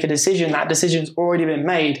have to make a decision, that decision's already been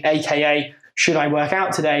made, aka, should I work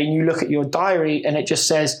out today? And you look at your diary and it just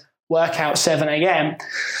says workout 7 a.m.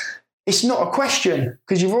 It's not a question,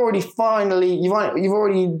 because you've already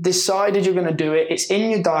decided you're going to do it. It's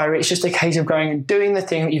in your diary. It's just a case of going and doing the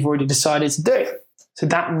thing that you've already decided to do. So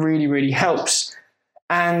that really, really helps.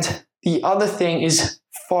 And the other thing is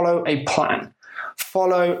follow a plan,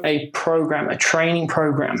 follow a program, a training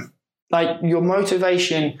program. Like, your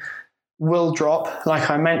motivation will drop, like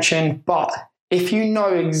I mentioned, but if you know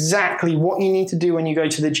exactly what you need to do when you go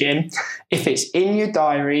to the gym, if it's in your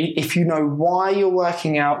diary, if you know why you're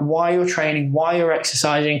working out, why you're training, why you're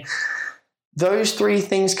exercising, those 3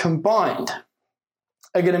 things combined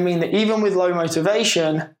are going to mean that even with low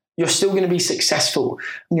motivation, you're still going to be successful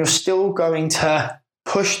and you're still going to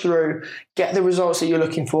push through, get the results that you're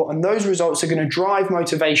looking for, and those results are going to drive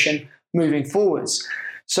motivation moving forwards.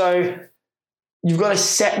 So you've got to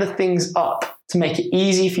set the things up to make it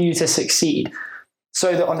easy for you to succeed,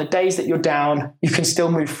 so that on the days that you're down, you can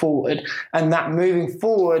still move forward, and that moving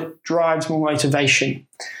forward drives more motivation.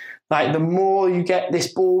 Like, the more you get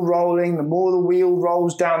this ball rolling, the more the wheel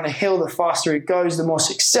rolls down the hill, the faster it goes, the more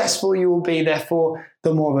successful you will be, therefore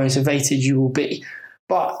the more motivated you will be.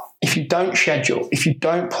 But if you don't schedule, if you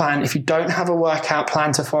don't plan, if you don't have a workout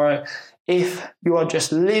plan to follow, if you are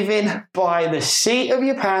just living by the seat of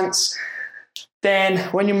your pants, then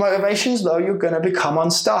when your motivation's low, you're going to become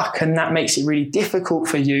unstuck. And that makes it really difficult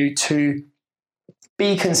for you to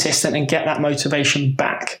be consistent and get that motivation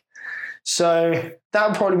back. So that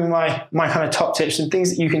would probably be my kind of top tips and things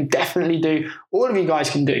that you can definitely do, all of you guys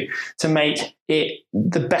can do, to make it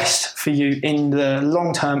the best for you in the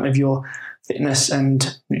long term of your fitness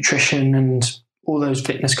and nutrition and all those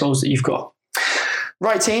fitness goals that you've got.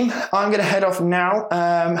 Right, team, I'm going to head off now,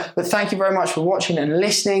 but thank you very much for watching and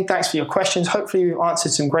listening. Thanks for your questions. Hopefully we've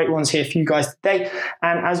answered some great ones here for you guys today.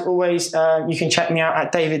 And as always, you can check me out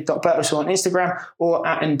at david.bertelshaw on Instagram or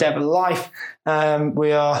at Endeavour Life.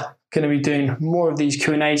 We are going to be doing more of these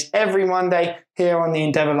Q&As every Monday here on the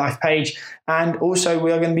Endeavour Life page. And also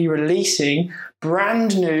we are going to be releasing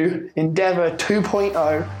brand new Endeavour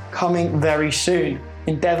 2.0 coming very soon.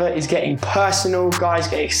 Endeavour is getting personal. Guys,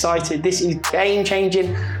 get excited. This is game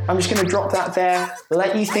changing. I'm just going to drop that there,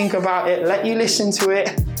 let you think about it, let you listen to it.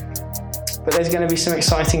 But there's going to be some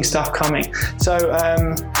exciting stuff coming. So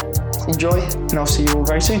enjoy, and I'll see you all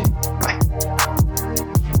very soon. Bye.